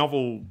 and the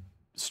novel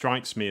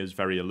strikes me as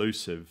very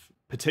elusive,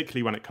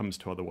 particularly when it comes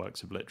to other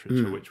works of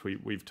literature, which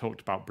we've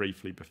talked about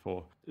briefly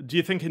before. Do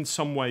you think in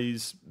some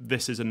ways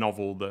this is a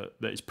novel that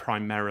is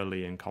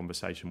primarily in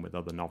conversation with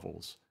other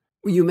novels?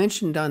 Well, you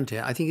mentioned Dante.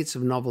 I think it's a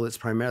novel that's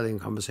primarily in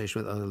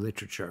conversation with other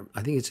literature.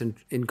 I think it's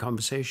in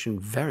conversation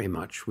very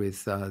much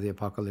with the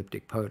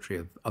apocalyptic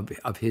poetry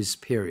of his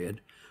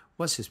period.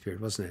 Was his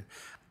period, wasn't it?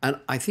 And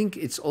I think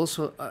it's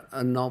also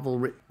a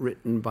novel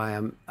written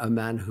by a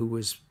man who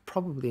was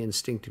probably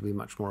instinctively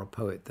much more a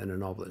poet than a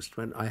novelist.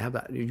 When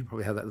you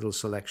probably have that little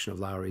selection of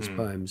Lowry's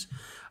poems.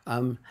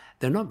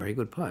 They're not very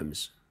good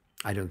poems.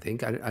 I don't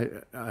think.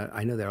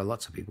 I know there are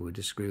lots of people who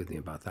disagree with me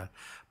about that,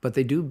 but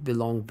they do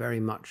belong very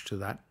much to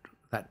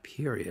that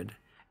period.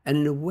 And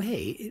in a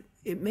way,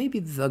 it may be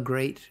the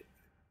great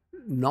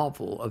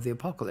novel of the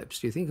apocalypse.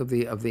 Do you think of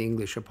the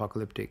English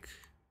apocalyptic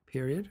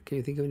period? Can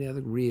you think of any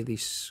other really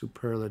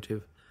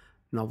superlative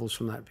novels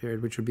from that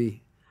period, which would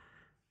be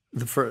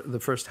the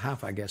first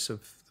half, I guess,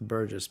 of the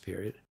Burgess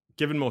period?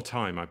 Given more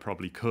time, I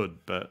probably could,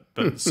 but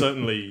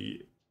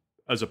certainly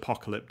as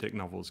apocalyptic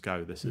novels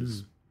go, this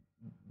is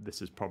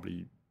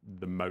probably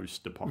the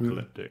most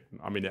apocalyptic.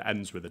 I mean, it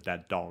ends with a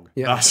dead dog.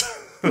 Yeah.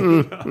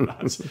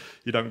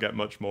 You don't get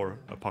much more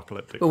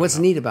apocalyptic. But what's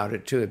neat about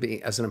it,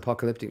 too, as an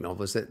apocalyptic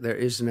novel, is that there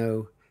is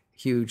no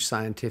huge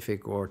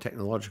scientific or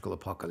technological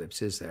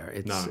apocalypse, is there?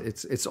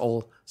 It's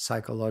all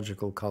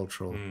psychological,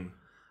 cultural.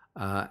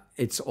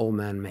 It's all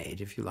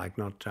man-made, if you like,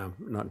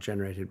 not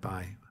generated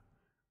by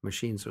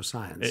machines or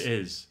science. It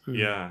is,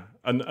 yeah.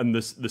 And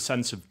the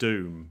sense of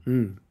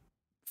doom,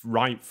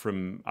 right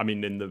from, I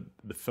mean, in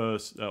the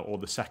first or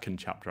the second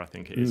chapter, I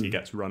think it is, he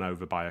gets run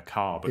over by a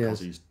car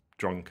because he's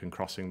drunk and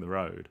crossing the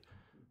road.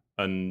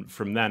 And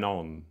from then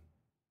on,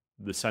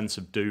 the sense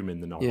of doom in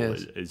the novel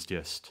is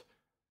just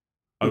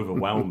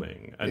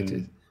overwhelming.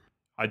 And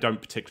I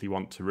don't particularly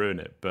want to ruin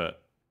it,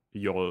 but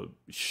you're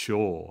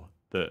sure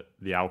that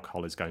the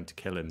alcohol is going to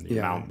kill him, the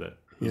amount that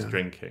he's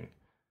drinking.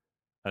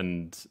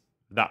 And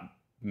that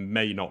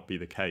may not be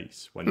the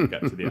case when you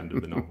get to the end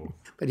of the novel.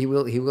 But he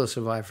will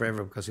survive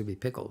forever because he'll be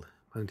pickled,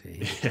 won't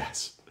he?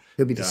 Yes.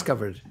 He'll be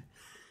discovered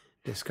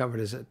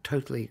as a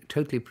totally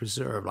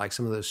preserved, like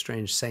some of those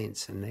strange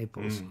saints in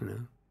Naples,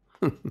 you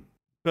know.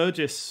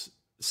 Burgess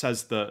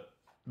says that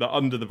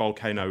Under the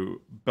Volcano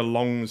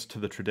belongs to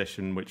the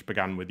tradition which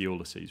began with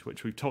Ulysses,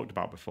 which we've talked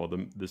about before,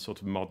 the sort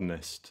of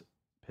modernist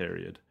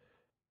period.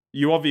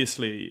 You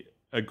obviously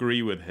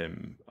agree with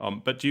him,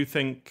 but do you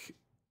think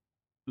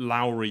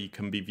Lowry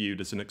can be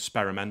viewed as an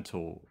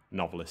experimental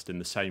novelist in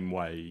the same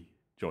way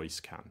Joyce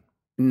can?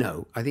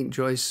 No, I think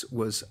Joyce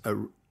was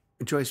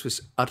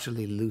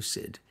utterly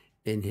lucid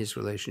in his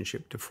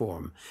relationship to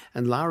form.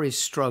 And Lowry's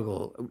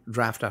struggle,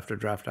 draft after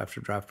draft after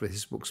draft with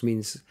his books,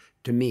 means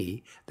to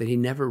me that he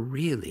never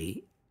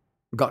really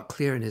got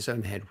clear in his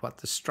own head what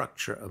the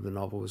structure of the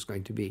novel was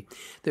going to be.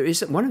 There is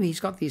he's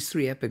got these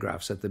three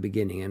epigraphs at the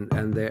beginning,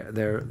 and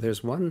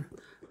there's one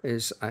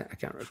is I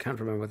can't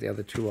remember what the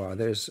other two are.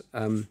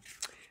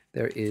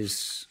 There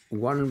is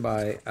one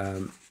by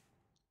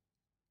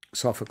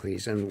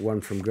Sophocles and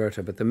one from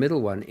Goethe, but the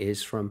middle one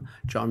is from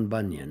John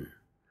Bunyan,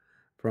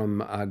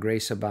 from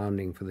Grace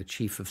Abounding for the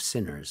Chief of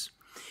Sinners.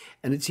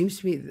 And it seems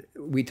to me that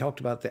we talked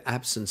about the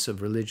absence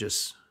of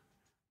religious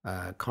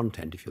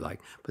content, if you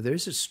like, but there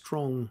is a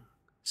strong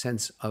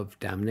sense of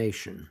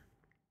damnation.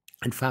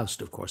 And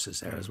Faust, of course, is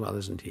there as well,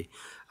 isn't he?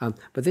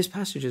 But this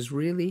passage is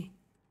really,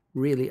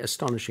 really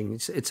astonishing.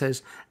 It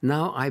says,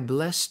 "Now I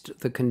blessed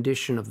the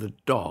condition of the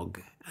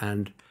dog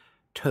and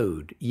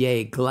toad.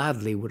 Yea,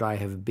 gladly would I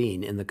have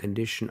been in the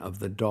condition of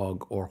the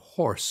dog or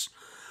horse,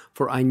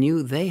 for I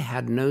knew they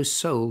had no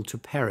soul to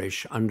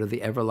perish under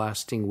the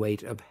everlasting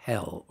weight of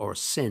hell or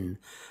sin,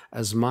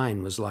 as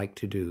mine was like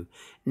to do.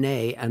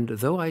 Nay, and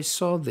though I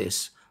saw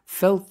this,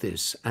 felt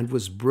this, and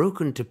was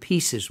broken to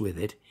pieces with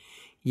it,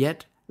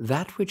 yet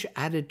that which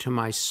added to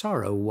my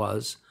sorrow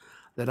was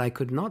that I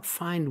could not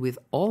find with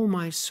all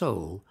my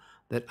soul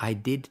that I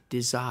did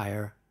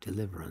desire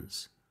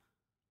deliverance."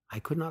 I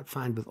could not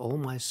find with all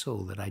my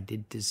soul that I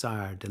did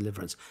desire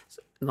deliverance.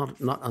 Not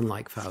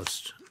unlike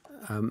Faust.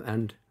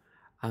 I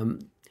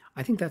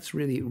think that's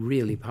really,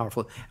 really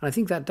powerful. And I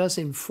think that does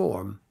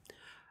inform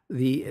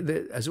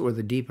as it were,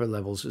 the deeper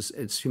levels,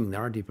 assuming there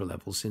are deeper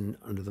levels in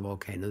Under the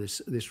Volcano,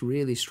 this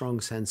really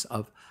strong sense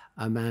of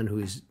a man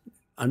who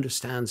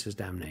understands his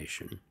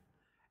damnation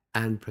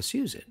and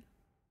pursues it.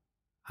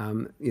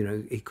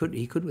 He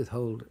could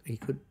withhold, he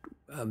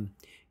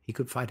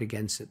could fight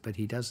against it, but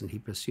he doesn't. He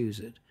pursues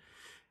it.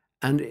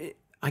 And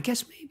I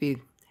guess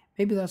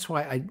maybe that's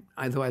why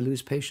though I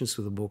lose patience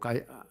with the book,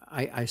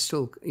 I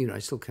still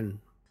can.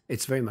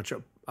 It's very much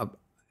up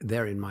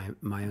there in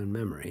my own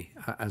memory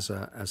as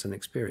an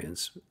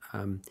experience.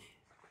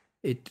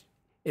 It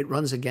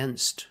runs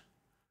against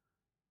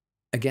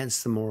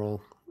the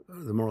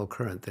moral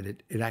current that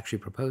it actually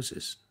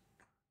proposes,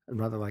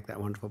 rather like that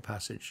wonderful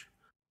passage.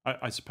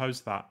 I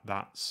suppose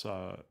that's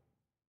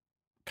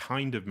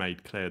kind of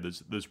made clear.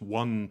 There's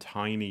one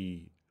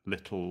tiny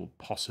little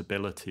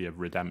possibility of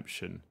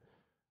redemption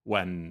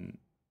when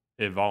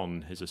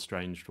Yvonne, his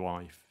estranged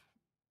wife,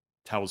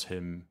 tells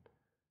him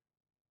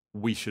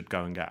we should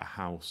go and get a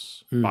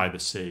house by the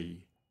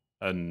sea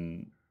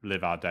and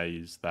live our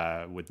days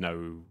there with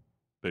no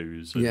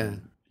booze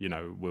and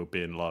we'll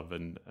be in love,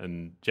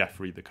 and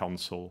Geoffrey the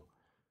consul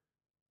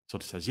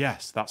sort of says,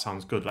 yes, that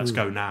sounds good, let's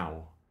go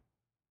now.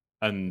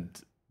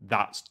 And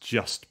that's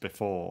just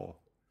before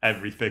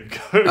everything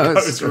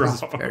goes wrong.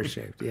 It's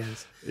pear-shaped,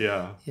 yes.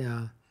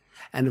 Yeah.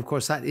 And of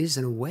course, that is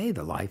in a way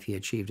the life he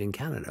achieved in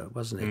Canada,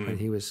 wasn't it? When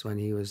he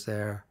was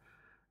there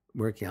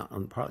working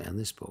partly on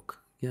this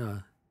book. Yeah.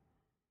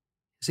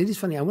 See, it is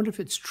funny. I wonder if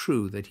it's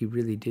true that he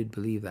really did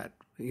believe that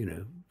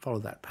follow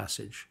that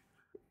passage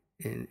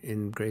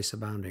in Grace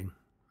Abounding.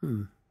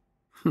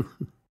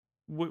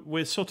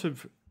 We're sort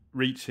of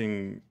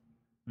reaching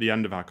the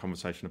end of our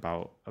conversation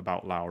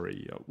about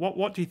Lowry.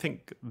 What do you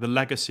think the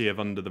legacy of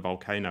Under the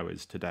Volcano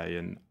is today?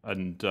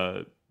 And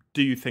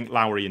do you think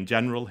Lowry in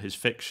general, his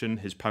fiction,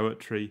 his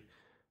poetry,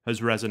 has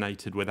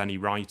resonated with any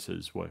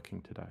writers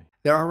working today?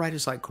 There are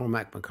writers like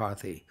Cormac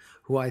McCarthy,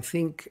 who I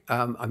think,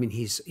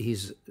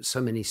 he's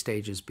so many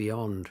stages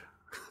beyond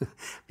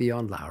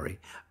Lowry,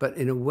 but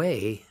in a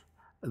way,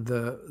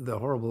 the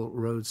horrible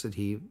roads that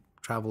he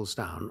travels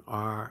down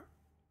are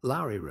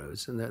Lowry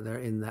roads, and they're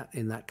in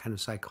that kind of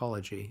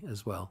psychology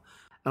as well.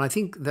 And I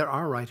think there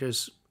are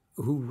writers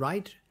who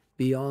write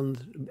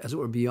beyond, as it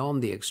were,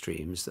 beyond the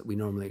extremes that we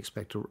normally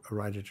expect a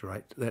writer to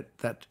write,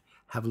 that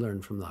have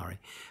learned from Lowry.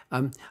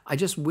 I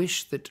just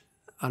wish that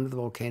Under the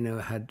Volcano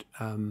had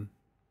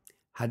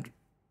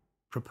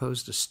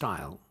proposed a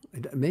style.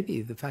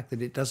 Maybe the fact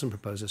that it doesn't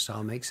propose a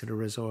style makes it a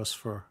resource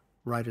for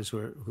writers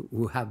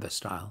who have the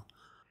style.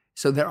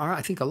 So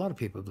I think a lot of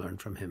people have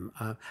learned from him.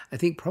 I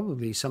think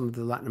probably some of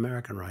the Latin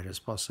American writers,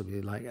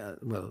 possibly like,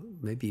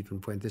 maybe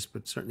even Fuentes,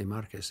 but certainly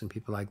Marquez and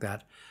people like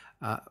that,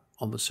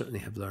 almost certainly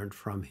have learned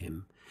from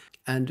him.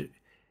 And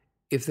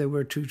if there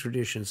were two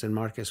traditions, and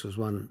Marquez was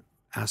one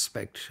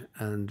aspect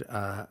and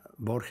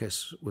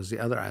Borges was the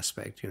other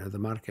aspect, the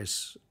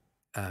Marquez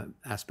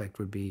aspect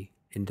would be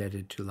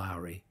indebted to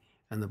Lowry,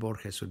 and the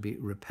Borges would be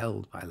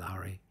repelled by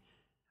Lowry.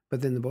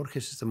 But then the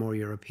Borges is the more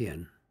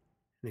European,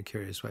 in a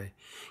curious way.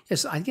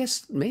 Yes, I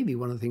guess maybe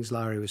one of the things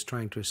Lowry was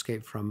trying to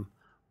escape from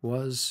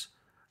was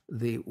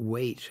the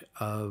weight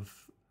of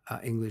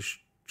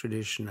English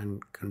tradition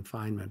and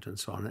confinement and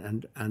so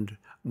on. And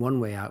one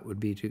way out would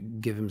be to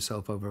give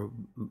himself over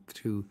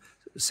to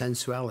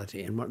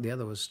sensuality, and the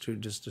other was to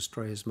just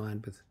destroy his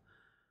mind with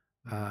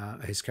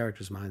his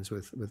characters' minds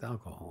with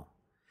alcohol.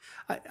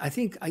 I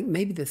think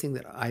maybe the thing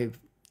that I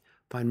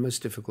find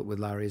most difficult with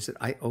Lowry is that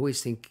I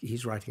always think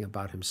he's writing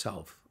about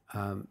himself.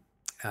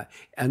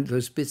 And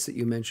those bits that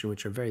you mentioned,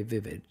 which are very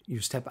vivid, you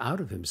step out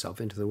of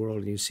himself into the world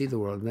and you see the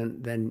world,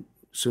 and then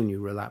soon you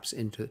relapse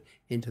into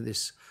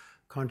this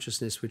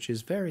consciousness, which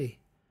is very.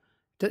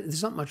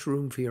 There's not much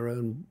room for your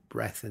own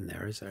breath in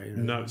there, is there?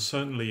 No,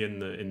 certainly in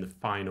the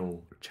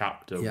final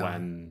chapter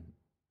when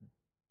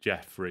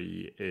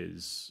Geoffrey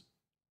is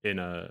in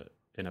a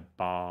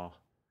bar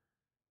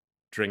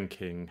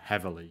drinking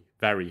heavily,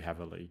 very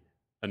heavily,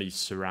 and he's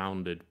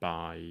surrounded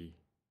by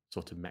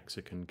sort of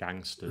Mexican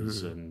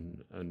gangsters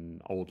and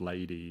old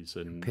ladies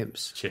and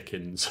pimps,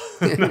 chickens,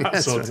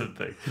 that sort of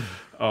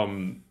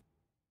thing.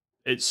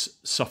 It's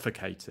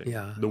suffocating.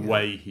 Yeah, the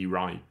way he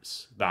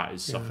writes, that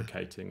is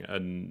suffocating.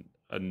 And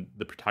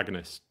the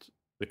protagonist,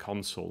 the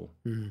consul,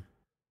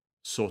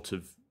 sort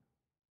of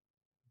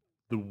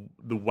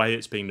the way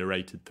it's being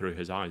narrated through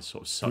his eyes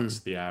sort of sucks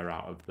the air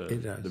out of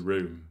the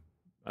room.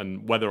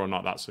 And whether or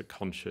not that's a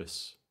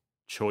conscious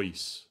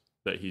choice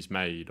that he's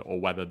made,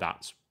 or whether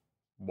that's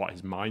what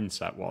his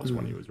mindset was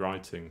when he was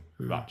writing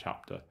that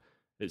chapter,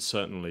 it's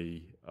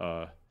certainly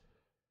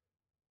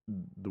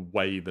the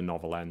way the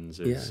novel ends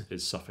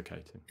is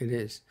suffocating. It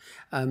is.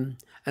 And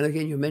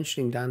again, you're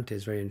mentioning Dante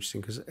is very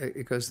interesting because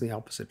it goes in the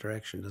opposite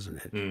direction, doesn't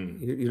it?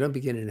 You don't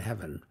begin in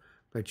heaven,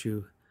 but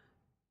you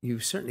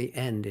certainly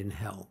end in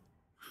hell.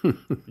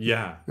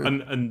 Yeah,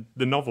 and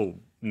the novel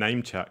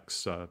name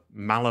checks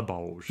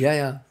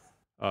Malabauge.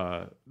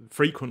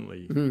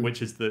 Frequently,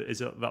 which is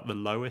that the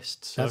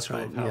lowest circle? That's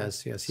right. Of hell?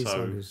 Yes. He's the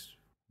one who's.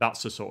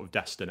 That's a sort of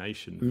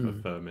destination for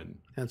Firmin.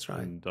 That's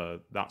right, and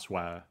that's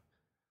where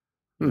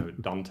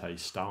Dante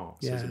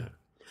starts, isn't it?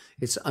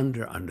 It's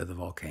under the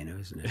volcano,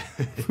 isn't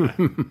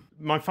it?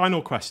 My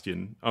final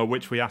question,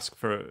 which we ask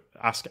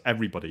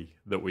everybody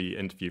that we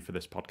interview for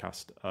this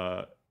podcast,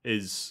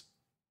 is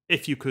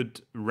if you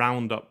could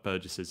round up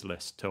Burgess's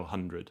list to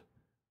 100,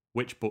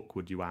 which book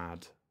would you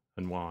add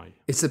and why?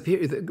 It's the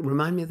period.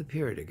 Remind me of the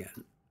period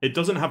again. It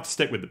doesn't have to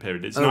stick with the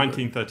period. It's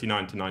 1939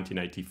 to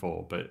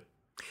 1984, but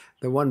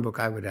the one book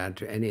I would add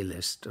to any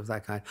list of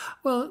that kind.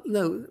 Well,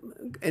 no,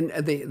 and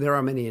there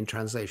are many in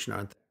translation,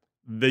 aren't there?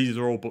 These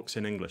are all books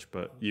in English,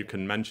 but you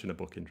can mention a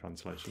book in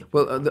translation.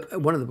 Well,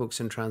 one of the books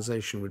in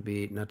translation would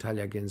be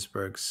Natalia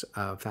Ginsburg's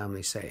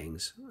Family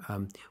Sayings,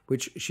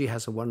 which she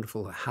has a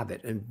wonderful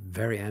habit, and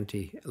very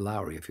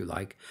anti-Lowry, if you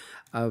like,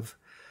 of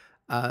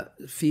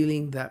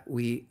feeling that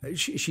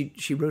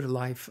she wrote a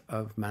life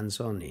of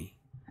Manzoni,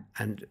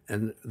 and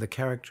the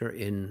character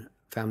in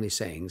Family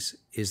Sayings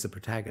is the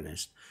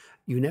protagonist.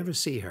 You never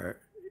see her,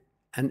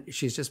 and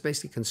she's just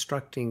basically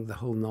constructing the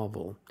whole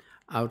novel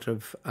out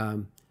of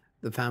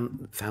the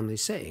family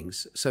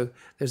sayings. So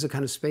there's a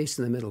kind of space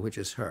in the middle, which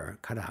is her,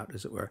 cut out,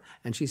 as it were,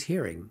 and she's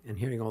hearing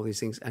all these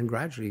things, and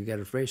gradually you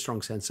get a very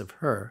strong sense of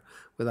her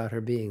without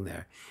her being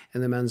there. In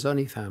the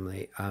Manzoni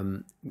family,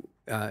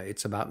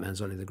 it's about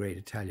Manzoni, the great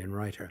Italian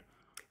writer,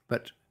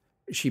 but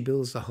she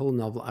builds the whole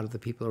novel out of the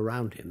people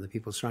around him, the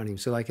people surrounding him.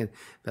 So like in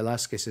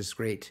Velázquez's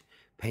great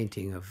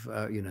painting of,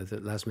 the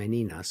Las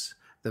Meninas,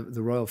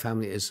 the royal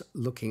family is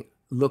looking,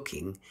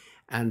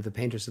 and the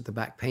painter's at the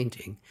back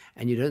painting,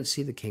 and you don't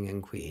see the king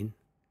and queen,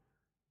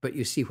 but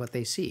you see what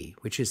they see,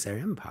 which is their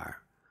empire.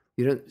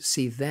 You don't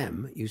see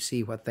them, you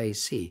see what they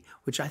see,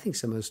 which I think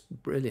is the most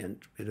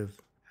brilliant bit of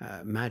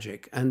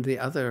magic. And the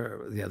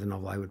other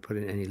novel I would put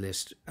in any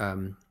list,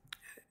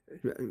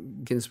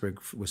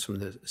 Ginsberg was from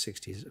the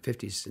 60s,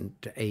 50s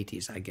into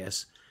 80s, I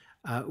guess,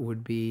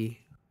 would be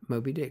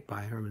Moby Dick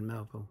by Herman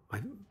Melville,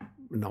 my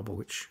novel,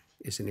 which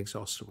is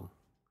inexhaustible.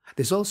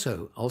 There's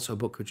also a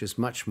book which is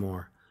much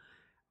more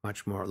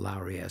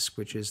Lowry-esque,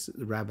 which is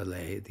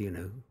Rabelais,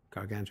 the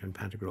Gargantua and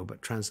Pantagruel,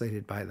 but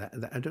translated by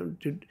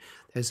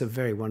there's a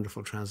very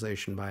wonderful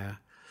translation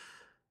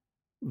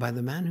by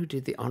the man who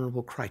did The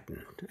Honourable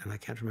Crichton, and I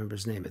can't remember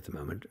his name at the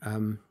moment.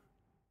 In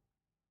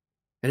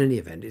any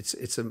event,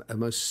 it's a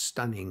most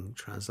stunning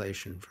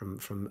translation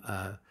from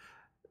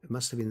it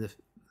must have been the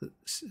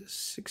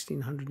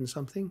 1600 and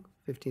something,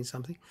 15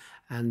 something,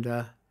 and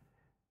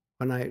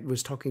when I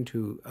was talking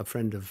to a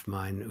friend of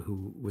mine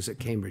who was at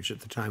Cambridge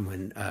at the time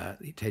when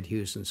Ted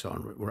Hughes and so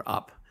on were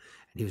up,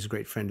 and he was a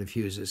great friend of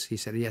Hughes's, he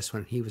said, yes,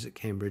 when he was at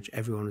Cambridge,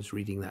 everyone was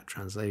reading that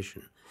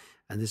translation.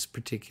 And this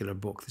particular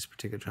book, this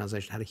particular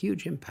translation had a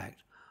huge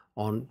impact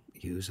on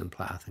Hughes and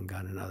Plath and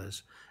Gunn and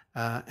others.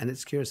 And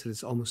it's curious that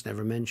it's almost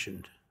never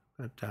mentioned.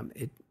 But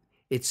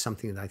it's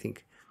something that I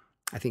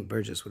think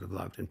Burgess would have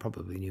loved and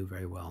probably knew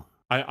very well.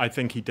 I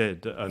think he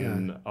did.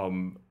 And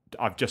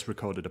I've just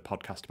recorded a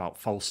podcast about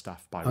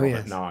Falstaff by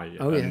Robert Nye,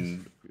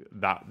 and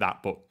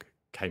that book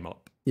came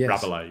up. Yes.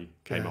 Rabelais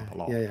came up a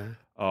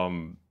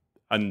lot.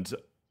 And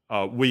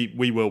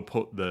we will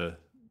put the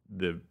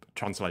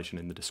translation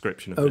in the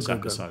description of this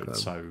episode,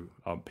 so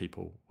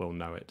people will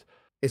know it.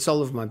 It's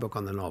all over my book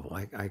on the novel.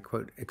 I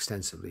quote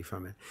extensively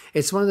from it.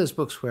 It's one of those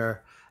books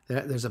where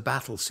there's a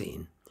battle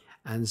scene,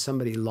 and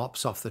somebody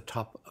lops off the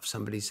top of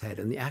somebody's head,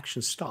 and the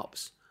action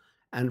stops.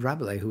 And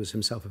Rabelais, who was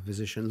himself a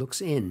physician,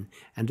 looks in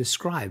and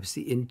describes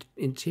the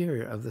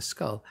interior of the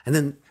skull. And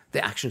then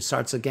the action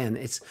starts again.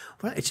 It's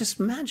just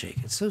magic.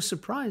 It's so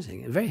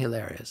surprising and very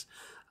hilarious,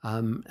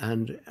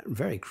 and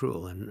very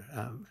cruel, and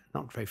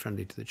not very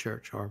friendly to the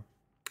church or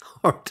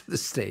to the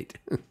state.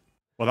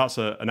 Well, that's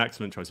an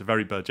excellent choice, a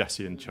very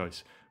Burgessian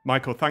choice.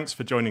 Michael, thanks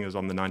for joining us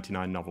on the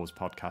 99 Novels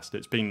podcast.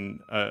 It's been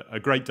a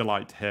great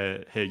delight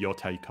to hear your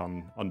take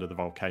on Under the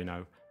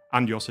Volcano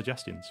and your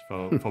suggestions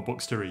for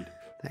books to read.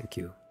 Thank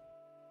you.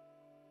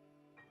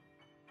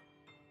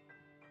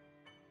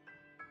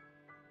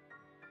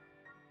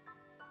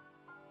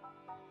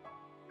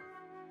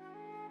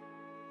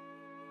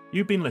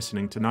 You've been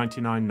listening to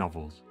 99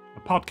 Novels, a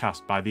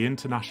podcast by the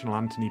International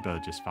Anthony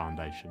Burgess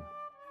Foundation.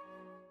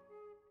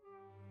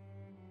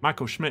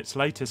 Michael Schmidt's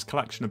latest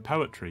collection of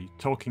poetry,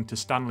 Talking to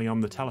Stanley on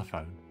the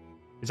Telephone,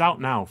 is out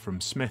now from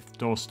Smith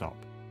Doorstop.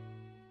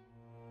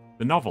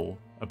 The novel,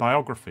 a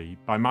biography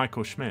by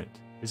Michael Schmidt,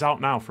 is out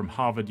now from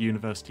Harvard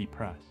University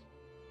Press.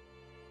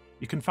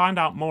 You can find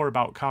out more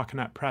about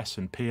Carcanet Press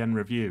and PN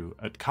Review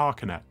at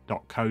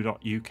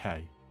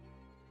carcanet.co.uk.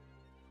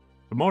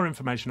 For more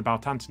information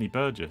about Anthony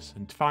Burgess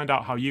and to find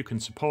out how you can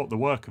support the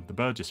work of the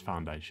Burgess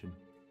Foundation,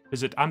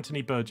 visit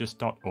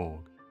anthonyburgess.org.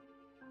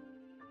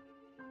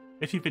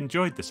 If you've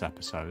enjoyed this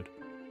episode,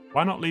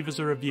 why not leave us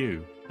a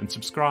review and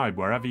subscribe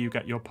wherever you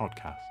get your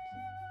podcasts?